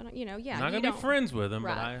they went, yeah. Not you gonna be don't- friends with them,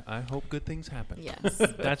 Right. but I hope good things happen. Yes.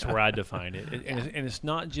 That's where I define it. And it's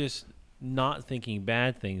not just not thinking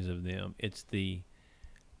bad things of them. It's the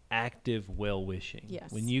active well-wishing.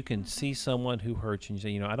 Yes. When you can see someone who hurts you and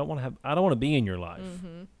you say, I don't want to be in your life.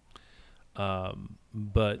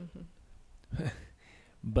 But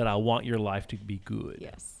but I want your life to be good.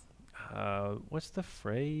 Yes. What's the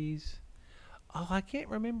phrase? Oh, I can't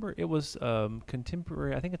remember. It was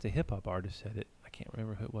contemporary. I think it's a hip hop artist said it. I can't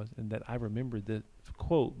remember who it was. And that I remembered the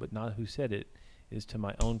quote, but not who said it, is to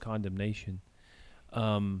my own condemnation.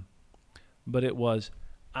 But it was,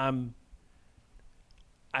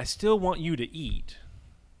 I still want you to eat,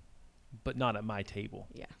 but not at my table.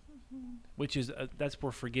 Yeah. Which is, that's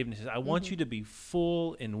where forgiveness is. I want you to be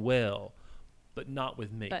full and well, but not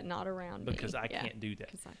with me. But not around me. Because I Yeah. can't do that.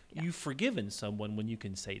 'Cause I- You've forgiven someone when you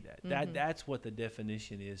can say that. That's what the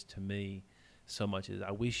definition is to me. So much as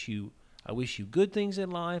I wish you good things in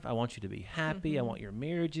life. I want you to be happy. I want your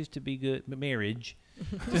marriages to be good. Marriage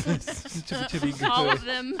to be good. All of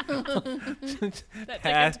them that take a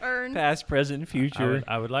Past, turn. past, present, future.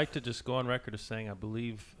 I would like to just go on record as saying I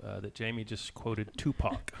believe that Jamie just quoted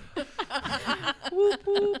Tupac.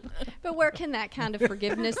 But where can that kind of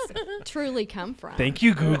forgiveness truly come from? Thank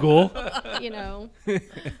you, Google.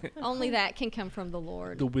 Only that can come from the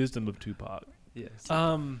Lord. The wisdom of Tupac. Yes.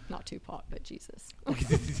 Not Tupac, but Jesus.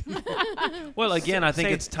 Well, again, I think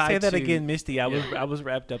Say- it's tied Say that to again, Misty. I was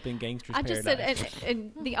wrapped up in Gangster's I just Paradise. said,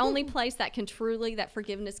 and the only place that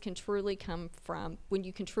forgiveness can truly come from, when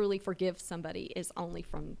you can truly forgive somebody, is only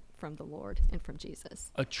from the Lord and from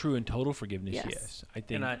Jesus. A true and total forgiveness, Yes. yes. I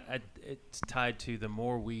think. And it's tied to the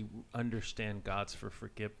more we understand God's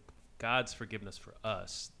forgiveness for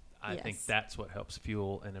us. I think Yes. that's what helps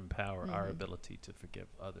fuel and empower our ability to forgive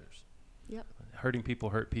others. Yep. Hurting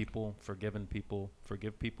people hurt people. Forgiving people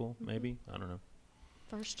forgive people. Maybe, I don't know.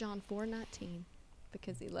 1 John 4:19,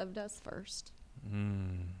 because he loved us first.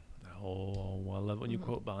 Oh, I love when you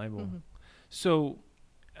quote Bible. So,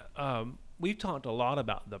 we've talked a lot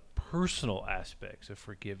about the personal aspects of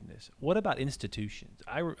forgiveness. What about institutions?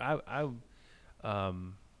 I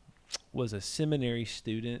was a seminary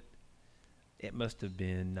student. It must have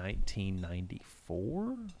been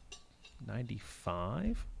 1994,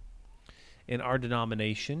 95. And our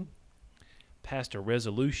denomination passed a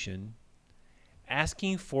resolution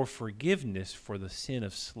asking for forgiveness for the sin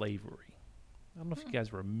of slavery. I don't know if you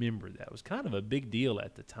guys remember that. It was kind of a big deal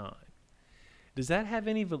at the time. Does that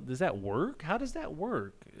work? How does that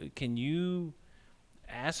work? Can you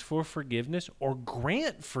ask for forgiveness or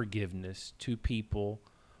grant forgiveness to people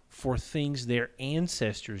for things their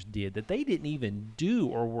ancestors did that they didn't even do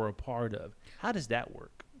or were a part of? How does that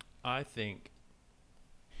work? I think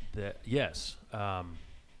that, yes,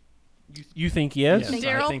 You think yes? Yes. I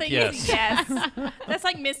Daryl think thinks yes. yes. That's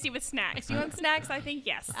like Misty with snacks. You want snacks? I think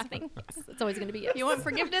yes. I think yes. It's always going to be yes. You want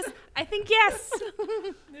forgiveness? I think yes.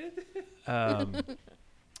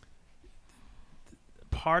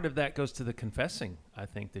 Part of that goes to the confessing, I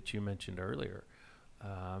think, that you mentioned earlier.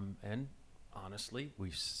 And honestly,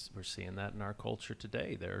 we're seeing that in our culture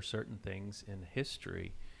today. There are certain things in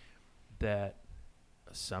history that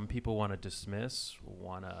some people want to dismiss,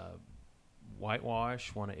 want to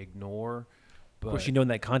whitewash, want to ignore. But Of course, in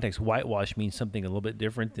that context, whitewash means something a little bit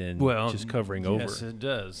different than just covering yes, over. it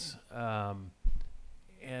does.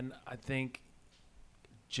 And I think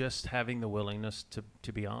just having the willingness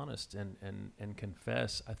to be honest and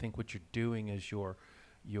confess, I think what you're doing is you're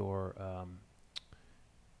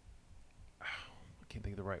I can't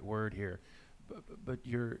think of the right word here, but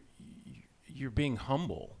you're being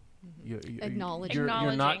humble. Acknowledging. You're not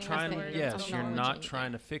Acknowledging trying. is the word. Yes, you're not Acknowledging,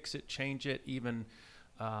 trying to fix it, change it, even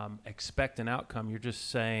expect an outcome. You're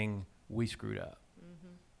just saying we screwed up,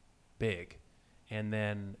 big, and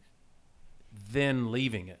then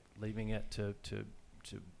leaving it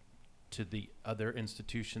to the other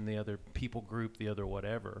institution, the other people group, the other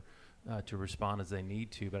whatever, to respond as they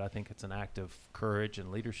need to. But I think it's an act of courage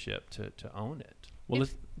and leadership to own it. Well, If-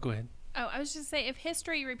 let's go ahead. Oh, I was just say if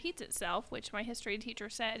history repeats itself, which my history teacher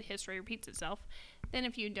said history repeats itself, then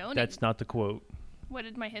if you don't, That's not the quote. what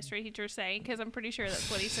did my history teacher say? Because I'm pretty sure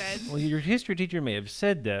that's what he said. Well, your history teacher may have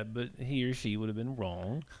said that, but he or she would have been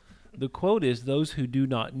wrong. The quote is, "Those who do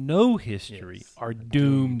not know history Yes. are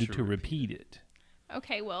doomed to repeat it."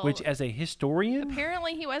 Okay, well, Which, as a historian,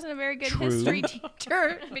 apparently he wasn't a very good True. history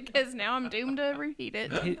teacher because now I'm doomed to repeat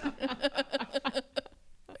it.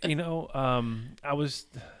 I was.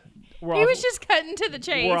 He was just cutting to the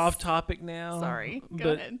chase. We're off topic now. Sorry.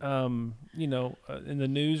 Go but, ahead. In the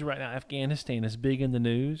news right now, Afghanistan is big in the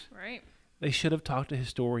news. Right. They should have talked to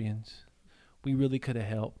historians. We really could have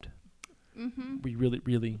helped. We really,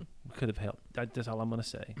 really could have helped. That's all I'm going to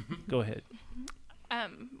say. Go ahead.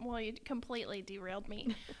 Well, you completely derailed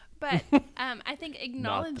me, but I think Not the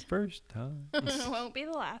acknowledge first time. won't be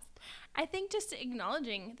the last. I think just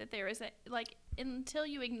acknowledging that there is until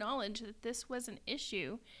you acknowledge that this was an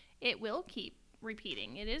issue, it will keep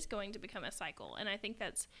repeating. It is going to become a cycle, and I think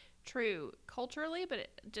that's true culturally, but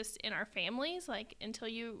just in our families, until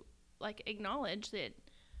you acknowledge that,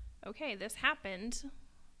 okay, this happened,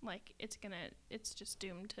 it's just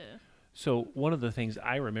doomed to. So one of the things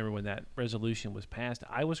I remember when that resolution was passed,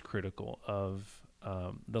 I was critical of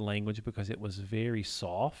the language because it was very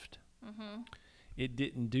soft. It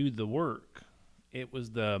didn't do the work. It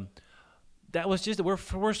was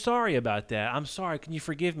we're sorry about that. I'm sorry. Can you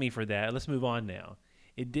forgive me for that? Let's move on now.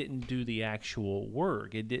 It didn't do the actual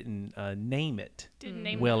work. It didn't name it Didn't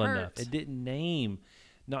name well the enough. hurt. It didn't name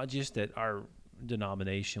not just that our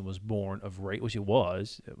denomination was born of rape, which it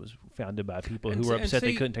was. It was founded by people who were upset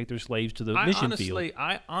they couldn't take their slaves to the mission field.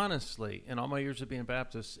 I honestly, in all my years of being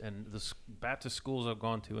Baptist and the Baptist schools I've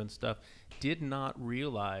gone to and stuff, did not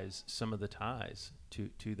realize some of the ties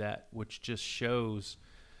to that, which just shows,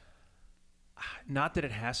 not that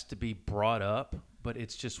it has to be brought up, but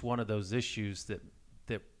it's just one of those issues that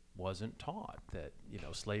wasn't taught, that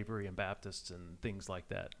slavery and Baptists and things like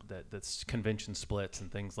that's convention splits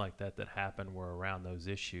and things like that happen were around those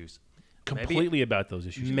issues. Completely about those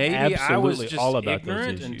issues. Maybe Absolutely I was just all about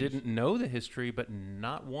ignorant those and issues. didn't know the history, but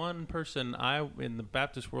not one person in the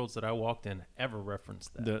Baptist worlds that I walked in ever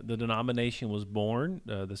referenced that. The denomination was born.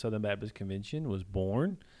 The Southern Baptist Convention was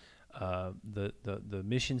born. The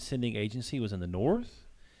mission sending agency was in the north.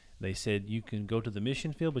 They said you can go to the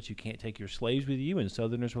mission field, but you can't take your slaves with you. And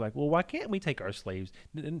Southerners were like, well, why can't we take our slaves?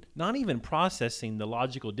 Not even processing the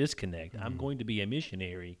logical disconnect. I'm going to be a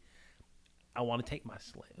missionary. I want to take my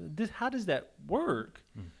slave. How does that work?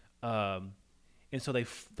 And so they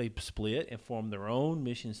split and formed their own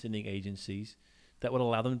mission sending agencies that would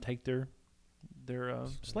allow them to take their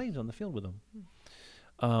slaves on the field with them.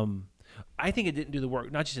 I think it didn't do the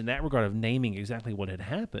work, not just in that regard of naming exactly what had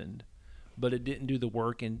happened, but it didn't do the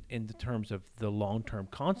work in the terms of the long-term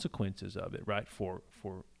consequences of it, right? For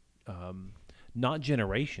not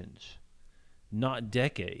generations, not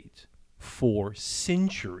decades, for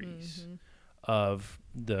centuries of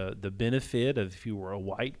the benefit of if you were a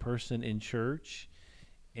white person in church,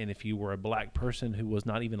 and if you were a black person who was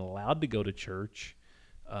not even allowed to go to church,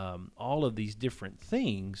 all of these different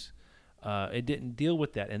things. It didn't deal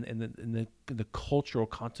with that, and the cultural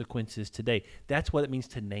consequences today. That's what it means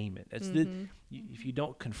to name it. It's if you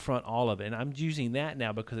don't confront all of it, and I'm using that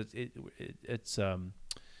now because it's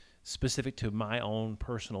specific to my own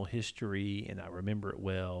personal history, and I remember it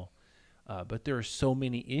well. But there are so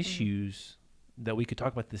many issues that we could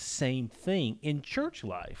talk about the same thing in church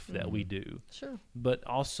life that we do, Sure. but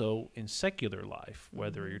also in secular life,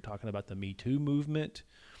 whether you're talking about the Me Too movement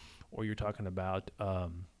or you're talking about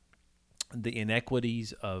the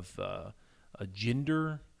inequities of a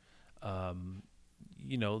gender.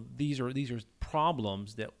 These are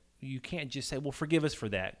problems that you can't just say, well, forgive us for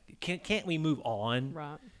that. Can't we move on?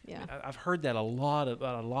 Right. Yeah. I've heard that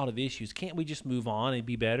about a lot of issues. Can't we just move on and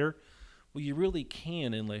be better? Well, you really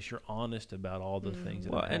can unless you're honest about all the things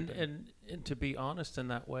that Well, have happened. and to be honest in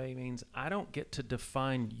that way means I don't get to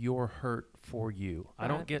define your hurt for you. I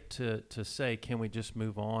don't Right. get to say, can we just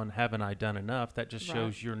move on? Haven't I done enough? That just Right.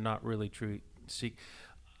 shows you're not really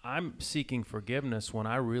I'm seeking forgiveness when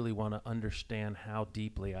I really want to understand how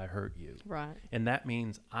deeply I hurt you. Right. And that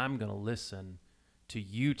means I'm going to listen to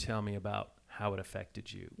you tell me about how it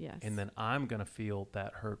affected you. Yes. And then I'm going to feel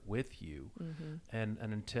that hurt with you. And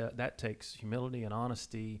until that takes humility and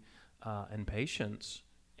honesty and patience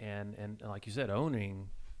and like you said, owning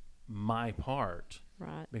my part,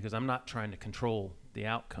 Right. because I'm not trying to control the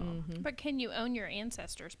outcome. But can you own your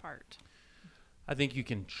ancestors' part? I think you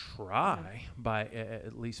can try by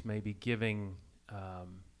at least maybe giving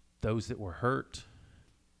those that were hurt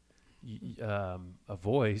a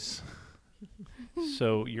voice.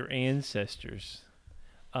 So your ancestors,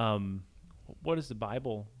 what does the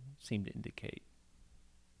Bible seem to indicate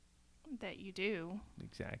That you do.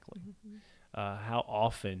 exactly? How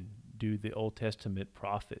often do the Old Testament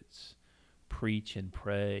prophets preach and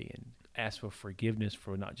pray and ask for forgiveness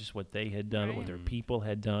for not just what they had done, but what their Right. people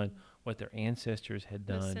had done, what their ancestors had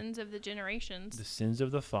The done? sins of the generations. The sins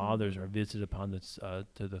of the fathers are visited upon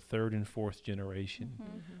to the third and fourth generation.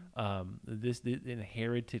 The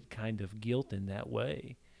inherited kind of guilt in that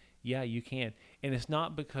way. Yeah, you can. And it's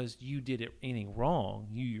not because you did anything wrong,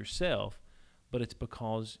 you yourself, but it's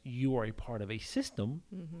because you are a part of a system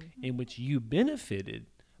in which you benefited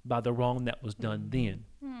by the wrong that was done then.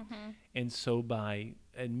 And so by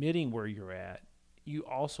admitting where you're at, you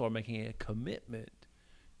also are making a commitment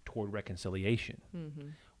toward reconciliation,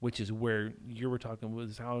 which is where you were talking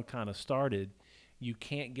with how it kind of started. You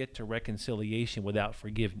can't get to reconciliation without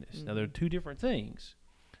forgiveness. Now, there are two different things,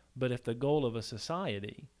 but if the goal of a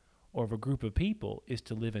society or of a group of people is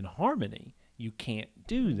to live in harmony, you can't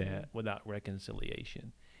do that without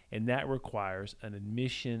reconciliation. And that requires an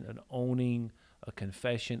admission, an owning, a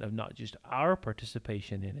confession of not just our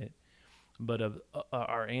participation in it, but of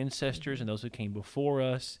our ancestors and those who came before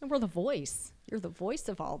us. And we're the voice. You're the voice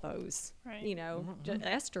of all those. Right. You know,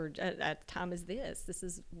 Esther, at a time as this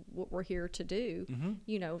is what we're here to do,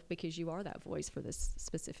 you know, because you are that voice for this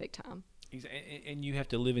specific time. And you have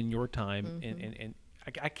to live in your time. And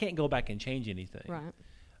I can't go back and change anything. Right.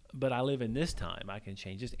 But I live in this time. I can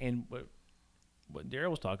change this. And what Daryl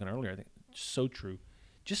was talking earlier, I think, so true.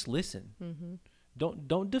 Just listen.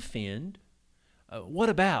 Don't defend. What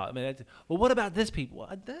about? I mean, what about this people?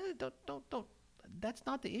 Don't. That's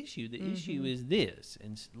not the issue. The issue is this,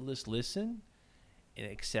 and let's listen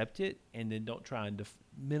and accept it, and then don't try and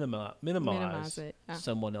minimize it.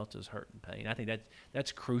 someone else's hurt and pain. I think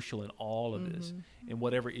that's crucial in all of this, in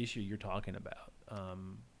whatever issue you're talking about.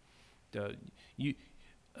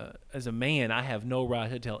 As a man, I have no right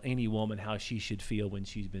to tell any woman how she should feel when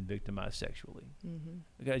she's been victimized sexually.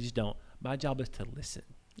 I just don't. My job is to listen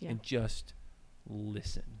and just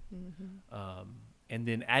listen, and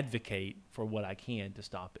then advocate for what I can to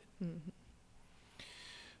stop it.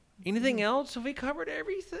 Anything else? Have we covered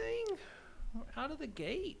everything? We're out of the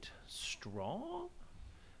gate strong.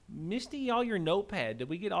 Misty, all your notepad. Did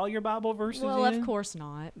we get all your Bible verses Well, in? of course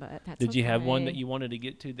not, but that's Did you have one that okay. you wanted to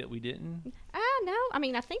get to that we didn't? No, I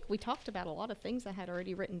mean, I think we talked about a lot of things I had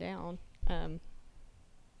already written down.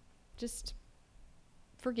 Just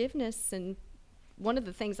forgiveness. And one of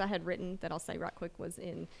the things I had written that I'll say right quick was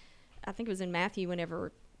I think it was in Matthew,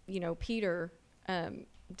 whenever, you know, Peter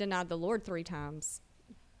denied the Lord 3 times,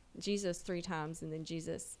 Jesus 3 times, and then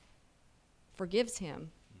Jesus forgives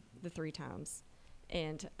him the 3 times.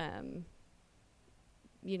 And,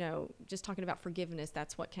 you know, just talking about forgiveness,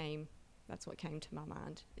 that's what came to my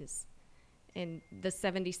mind is, and the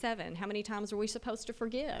 77, how many times are we supposed to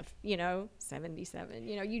forgive? You know, 77,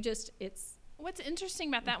 you know, it's. What's interesting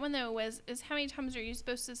about that one though is how many times are you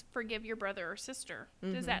supposed to forgive your brother or sister?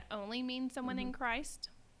 Does that only mean someone in Christ,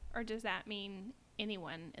 or does that mean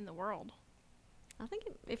anyone in the world? I think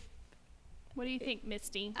What do you think,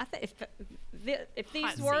 Misty? I think if these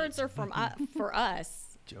Hot words seat. are from for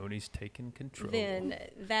us, Joni's taking control. then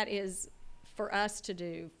that is for us to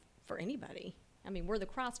do for anybody. I mean, we're the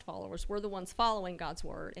Christ followers. We're the ones following God's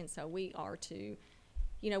word, and so we are to,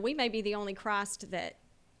 you know, we may be the only Christ that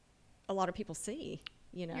a lot of people see.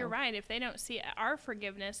 You know, You're right. If they don't see our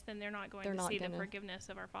forgiveness, then they're not going They're to not see the gonna- forgiveness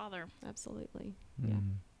of our Father. Absolutely.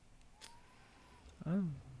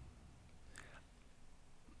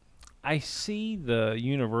 I see the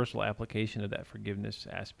universal application of that forgiveness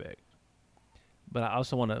aspect, but I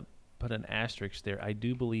also want to put an asterisk there. I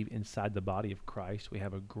do believe inside the body of Christ, we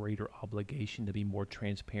have a greater obligation to be more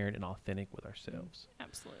transparent and authentic with ourselves.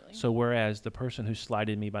 Absolutely. So whereas the person who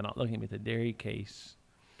slighted me by not looking at me at the dairy case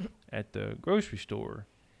at the grocery store,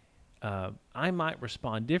 I might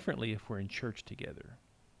respond differently if we're in church together.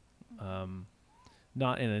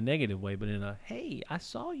 Not in a negative way, but in a, hey, I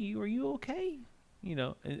saw you. Are you okay? You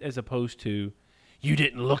know, as opposed to, you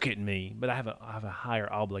didn't look at me. But I have a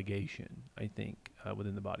higher obligation, I think,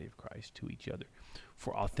 within the body of Christ to each other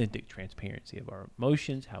for authentic transparency of our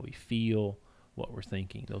emotions, how we feel, what we're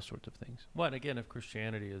thinking, those sorts of things. What again? If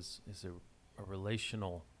Christianity is a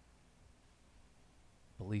relational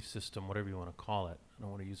belief system, whatever you want to call it, I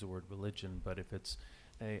don't want to use the word religion, but if it's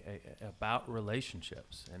about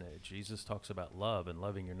relationships, and Jesus talks about love and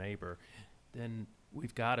loving your neighbor, then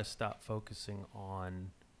we've got to stop focusing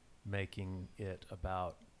on making it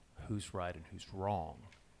about who's right and who's wrong.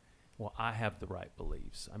 Well, I have the right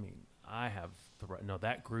beliefs. I mean, I have the right. No,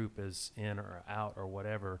 that group is in or out or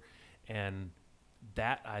whatever, and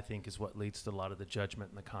that, I think, is what leads to a lot of the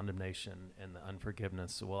judgment and the condemnation and the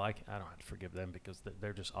unforgiveness. So, well, I don't have to forgive them because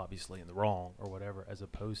they're just obviously in the wrong or whatever, as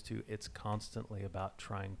opposed to it's constantly about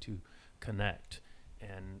trying to connect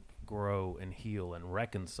and grow and heal and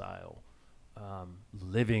reconcile,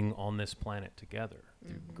 living on this planet together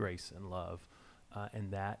through grace and love.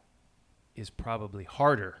 And that is probably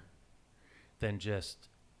harder than just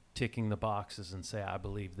ticking the boxes and say, I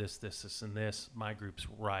believe this, this, this, and this. My group's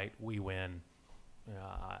right. We win.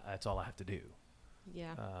 That's all I have to do.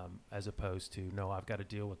 Yeah. As opposed to, no, I've got to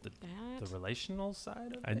deal with the relational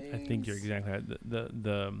side of things. I think you're exactly right.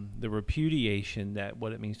 The repudiation that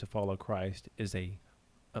what it means to follow Christ is a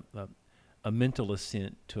mental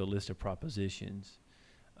assent to a list of propositions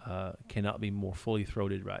cannot be more fully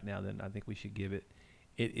throated right now than I think we should give it.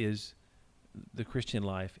 It is, the Christian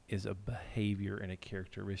life is a behavior and a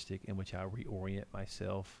characteristic in which I reorient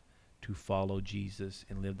myself to follow Jesus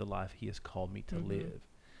and live the life he has called me to live.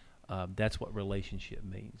 That's what relationship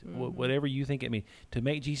means. Whatever you think it means. To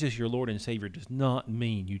make Jesus your Lord and Savior does not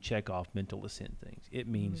mean you check off mental assent things. It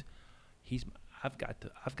means I've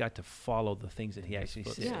got to follow the things that he actually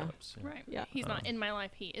said. Yeah. Right. Yeah. He's not in my life.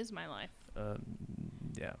 He is my life.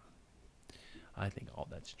 Yeah. I think all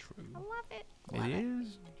that's true. I love it. It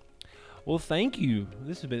is. Well, thank you.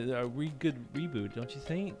 This has been a good reboot, don't you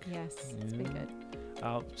think? Yes, it's been good.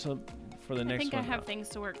 So for the I next think one, I have things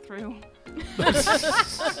to work through.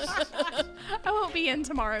 I won't be in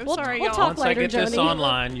tomorrow. We'll Sorry, talk y'all. Once I get this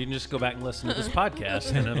online, you can just go back and listen to this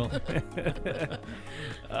podcast, and it'll.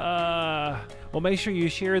 well, make sure you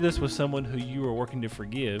share this with someone who you are working to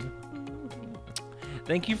forgive.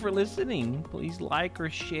 Thank you for listening. Please like or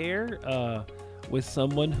share with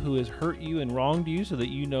someone who has hurt you and wronged you so that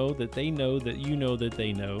you know that they know that you know that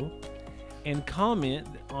they know. And comment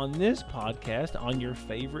on this podcast on your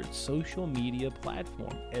favorite social media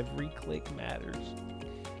platform. Every click matters.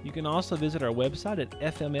 You can also visit our website at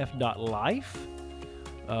fmf.life.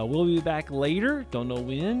 We'll be back later. Don't know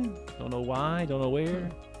when, don't know why, don't know where.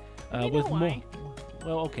 With why.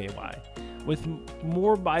 Why? With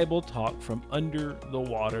more Bible talk from under the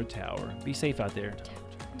water tower. Be safe out there.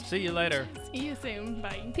 See you later. See you soon.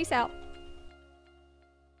 Bye. Peace out.